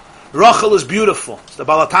 Rachel is beautiful. The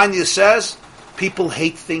Baal HaTanya says, people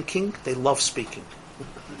hate thinking, they love speaking.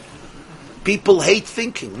 People hate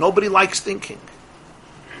thinking. Nobody likes thinking.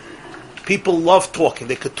 People love talking.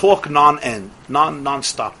 They could talk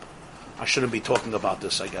non-stop. I shouldn't be talking about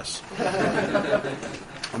this, I guess.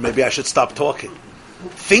 Or maybe I should stop talking.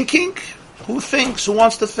 Thinking? Who thinks? Who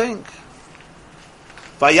wants to think?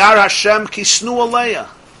 Vayar Hashem kisnu aleya.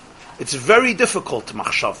 It's very difficult to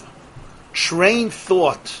machshava. Train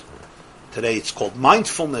thought. Today it's called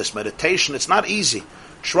mindfulness, meditation. It's not easy.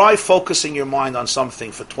 Try focusing your mind on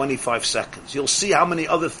something for 25 seconds. You'll see how many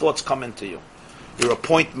other thoughts come into you. Your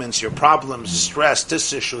appointments, your problems, stress,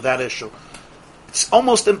 this issue, that issue. It's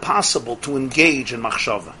almost impossible to engage in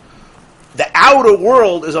machshava. The outer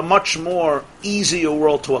world is a much more easier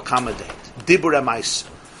world to accommodate. Dibur emais.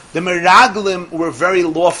 The Meraglim were very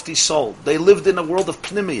lofty soul. They lived in a world of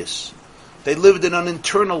pnimius. They lived in an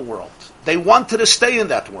internal world. They wanted to stay in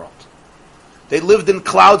that world. They lived in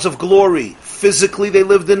clouds of glory. Physically, they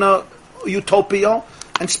lived in a utopia,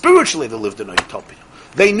 and spiritually, they lived in a utopia.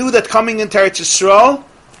 They knew that coming into Eretz Yisrael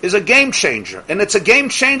is a game changer, and it's a game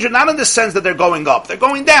changer not in the sense that they're going up; they're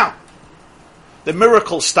going down. The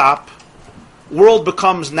miracles stop. The world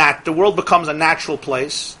becomes a natural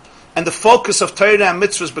place, and the focus of Torah and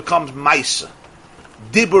mitzvahs becomes ma'isa,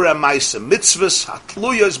 dibur and ma'isa. Mitzvahs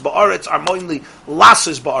hatluyas ba'aretz are mainly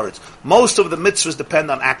lasses ba'aretz. Most of the mitzvahs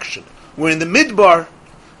depend on action. Where in the Midbar,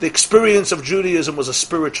 the experience of Judaism was a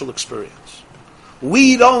spiritual experience.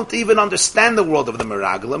 We don't even understand the world of the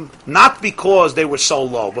Meraglim, not because they were so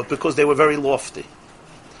low, but because they were very lofty.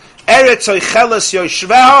 Eretz Oicheles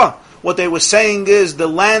Yoshveha, what they were saying is the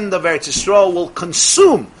land of Eretz Yisrael will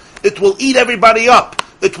consume, it will eat everybody up,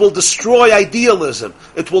 it will destroy idealism,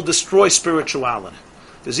 it will destroy spirituality.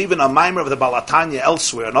 There's even a mimer of the Balatanya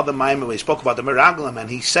elsewhere, another mimer where he spoke about the Meraglim, and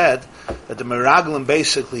he said that the Meraglim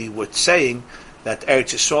basically were saying that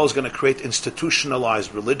Eretz Yisrael is going to create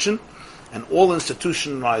institutionalized religion, and all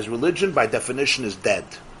institutionalized religion, by definition, is dead.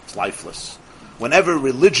 It's lifeless. Whenever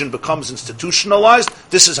religion becomes institutionalized,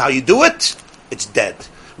 this is how you do it, it's dead.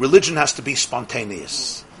 Religion has to be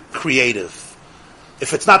spontaneous, creative.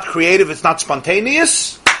 If it's not creative, it's not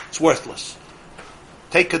spontaneous, it's worthless.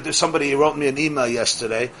 Somebody wrote me an email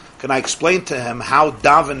yesterday. Can I explain to him how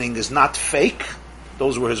davening is not fake?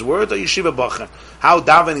 Those were his words, Yeshiva Bacher. How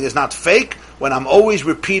davening is not fake when I'm always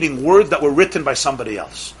repeating words that were written by somebody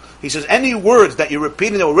else. He says, any words that you're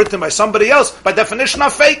repeating that were written by somebody else, by definition,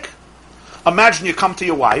 are fake. Imagine you come to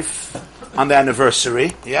your wife on the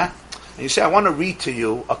anniversary, yeah? And you say, I want to read to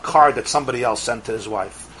you a card that somebody else sent to his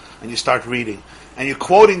wife. And you start reading. And you're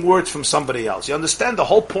quoting words from somebody else. You understand the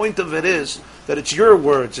whole point of it is that it's your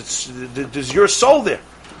words. There's your soul there.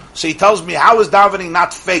 So he tells me, how is davening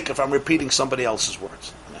not fake if I'm repeating somebody else's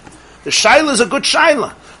words? The shaila is a good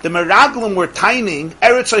shaila. The Meraglim were tining,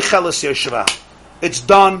 Eretz Oicheles Yoshveha. It's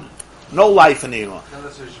done. No life in Iran.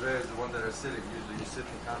 Oicheles Yoshveha is the one that are sitting. Usually you sit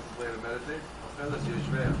and contemplate and meditate.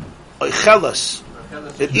 Oicheles Yoshveha.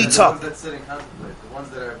 Oicheles. It eats up. The ones that sit and contemplate. The ones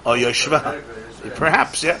that are... Oh, Yoshveha.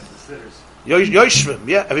 Perhaps, yeah. Yoshvim,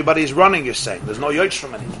 yeah. Everybody's running, you're saying. There's no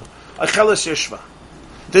Yoshvim anymore. Oicheles Yoshveha.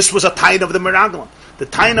 This was a tain of the Meraglim. The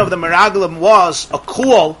tain of the Meraglim was a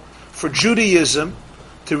call for Judaism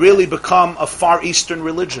to really become a Far Eastern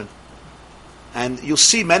religion. And you'll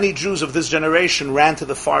see many Jews of this generation ran to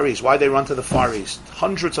the Far East. Why they run to the Far East?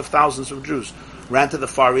 Hundreds of thousands of Jews ran to the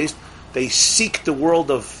Far East. They seek the world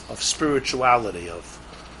of spirituality.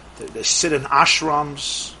 They sit in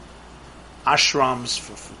ashrams.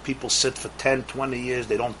 People sit for 10, 20 years.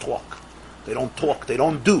 They don't talk. They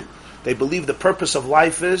don't do. They believe the purpose of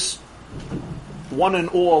life is one and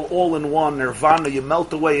all in one, nirvana. You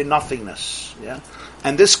melt away in nothingness. Yeah.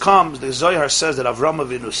 And this comes, the Zohar says that Avram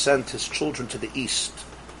Avinu sent his children to the east.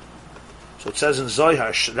 So it says in Zohar,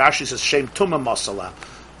 Rashi says, Shem Tumah Masala.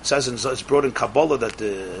 It says it's brought in Kabbalah that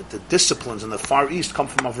the disciplines in the Far East come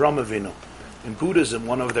from Avram Avinu. In Buddhism,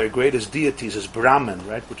 one of their greatest deities is Brahman,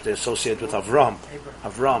 right, which they associate with Abraham,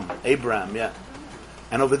 yeah.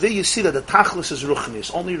 And over there you see that the Tachlis is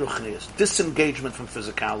Ruchnius, only Ruchnius, disengagement from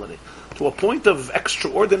physicality, to a point of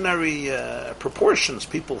extraordinary proportions.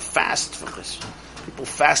 People fast for this. People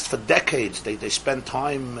fast for decades. They spend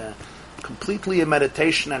time completely in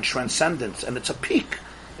meditation and transcendence, and it's a peak.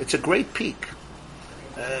 It's a great peak.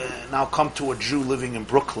 Now come to a Jew living in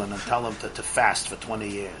Brooklyn and tell him to fast for 20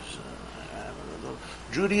 years.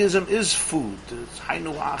 Judaism is food. It's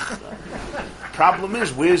hainuach. Problem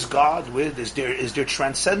is, where's God? Is there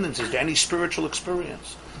transcendence? Is there any spiritual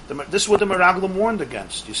experience? This is what the Meraglim warned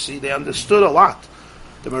against. You see, they understood a lot.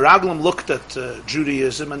 The Meraglim looked at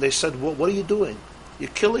Judaism and they said, what are you doing? You're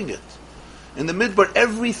killing it. In the Midbar,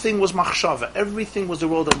 everything was machshava. Everything was the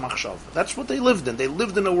world of machshava. That's what they lived in. They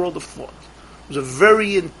lived in a world of thought. It was a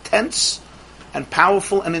very intense and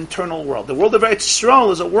powerful and internal world. The world of Eretz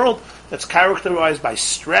Yisrael is a world that's characterized by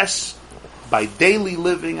stress, by daily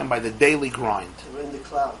living, and by the daily grind. They were in the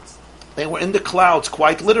clouds. They were in the clouds,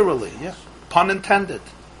 quite literally, yeah. Pun intended.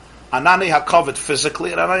 Anani HaKavod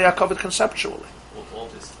physically and Anani HaKavod conceptually. Well, all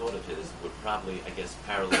this thought of his would probably, I guess,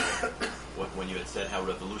 parallel when you had said how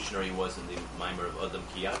revolutionary he was in the Maimer of Adam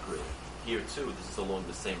Kiyakri. Here, too, this is along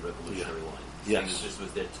the same revolutionary line. Saying that this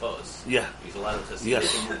was their tos. Yeah. Because a lot of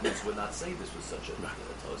Hasidic movements would not say this was such a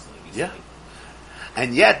tos thing. He's saying.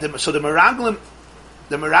 And yet, the Meraglim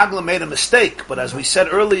made a mistake, but as we said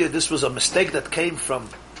earlier, this was a mistake that came from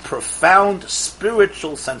profound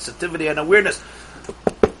spiritual sensitivity and awareness.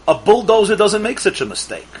 A bulldozer doesn't make such a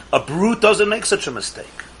mistake. A brute doesn't make such a mistake.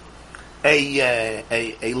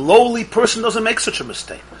 A lowly person doesn't make such a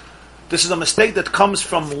mistake. This is a mistake that comes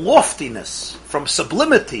from loftiness, from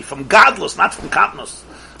sublimity, from godless, not from katnus.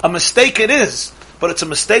 A mistake it is, but it's a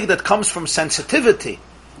mistake that comes from sensitivity,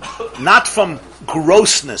 not from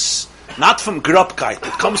grossness, not from grobkeit.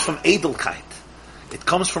 It comes from edelkeit. It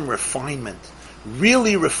comes from refinement.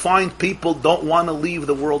 Really refined people don't want to leave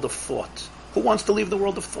the world of thought. Who wants to leave the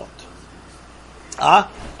world of thought?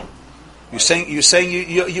 You're saying you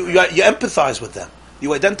empathize with them.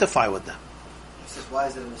 You identify with them. He says, why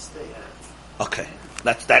is it a mistake? Okay,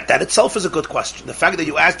 that itself is a good question. The fact that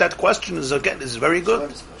you asked that question is very good. Why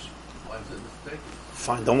is it a mistake?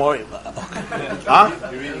 Fine, don't worry.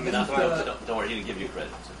 Okay. You're reading enough. Don't worry, he didn't give you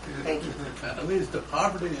credit. Thank you. I mean, it's the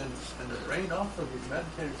poverty and the rain also. We've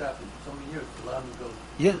meditated after so many years. A lot of them go.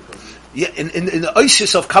 Yeah, yeah. In the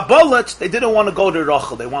Isis of Kabbalah, they didn't want to go to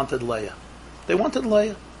Rachel. They wanted Leah.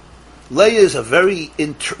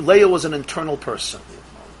 Leah was an internal person.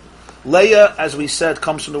 Leah, as we said,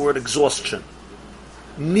 comes from the word exhaustion.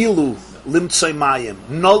 Nilu limtzei mayim.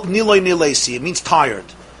 Niloi nilesi. It means tired.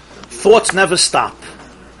 Thoughts never stop.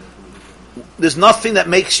 There's nothing that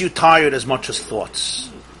makes you tired as much as thoughts.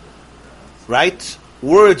 Right?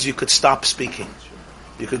 Words you could stop speaking.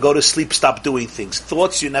 You could go to sleep, stop doing things.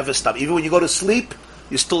 Thoughts you never stop. Even when you go to sleep,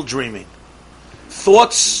 you're still dreaming.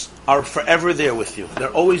 Thoughts are forever there with you. They're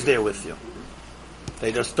always there with you.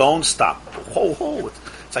 They just don't stop.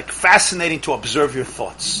 It's like fascinating to observe your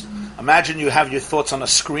thoughts. Imagine you have your thoughts on a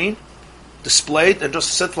screen, displayed, and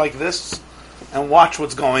just sit like this and watch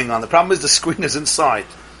what's going on. The problem is the screen is inside.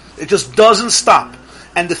 It just doesn't stop.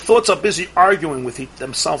 And the thoughts are busy arguing with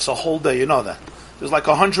themselves a whole day. You know that. There's like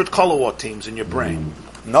 100 color war teams in your brain.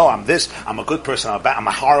 No, I'm this. I'm a good person. I'm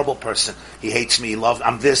a horrible person. He hates me. He loves.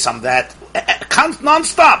 I'm this. I'm that.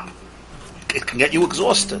 Non-stop. It can get you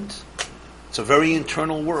exhausted. It's a very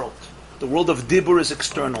internal world. The world of Dibur is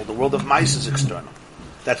external. The world of Mais is external.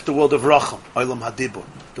 That's the world of Rachel, Olam HaDibur.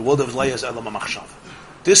 The world of Leah is Olam HaMachshav.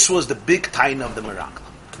 This was the big taina of the Meraglim.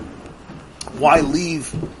 Why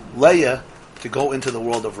leave Leah to go into the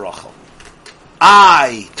world of Rachel?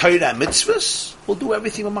 Torah mitzvahs, will do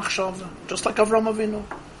everything with Machshava. Just like Avram Avinu.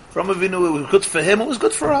 Avram Avinu, it was good for him, it was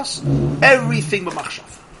good for us. Everything with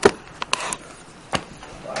Machshava.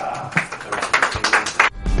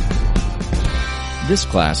 This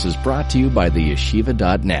class is brought to you by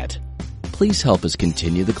theyeshiva.net. Please help us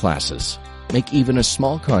continue the classes. Make even a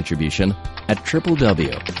small contribution at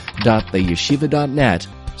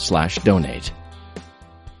www.theyeshiva.net/donate.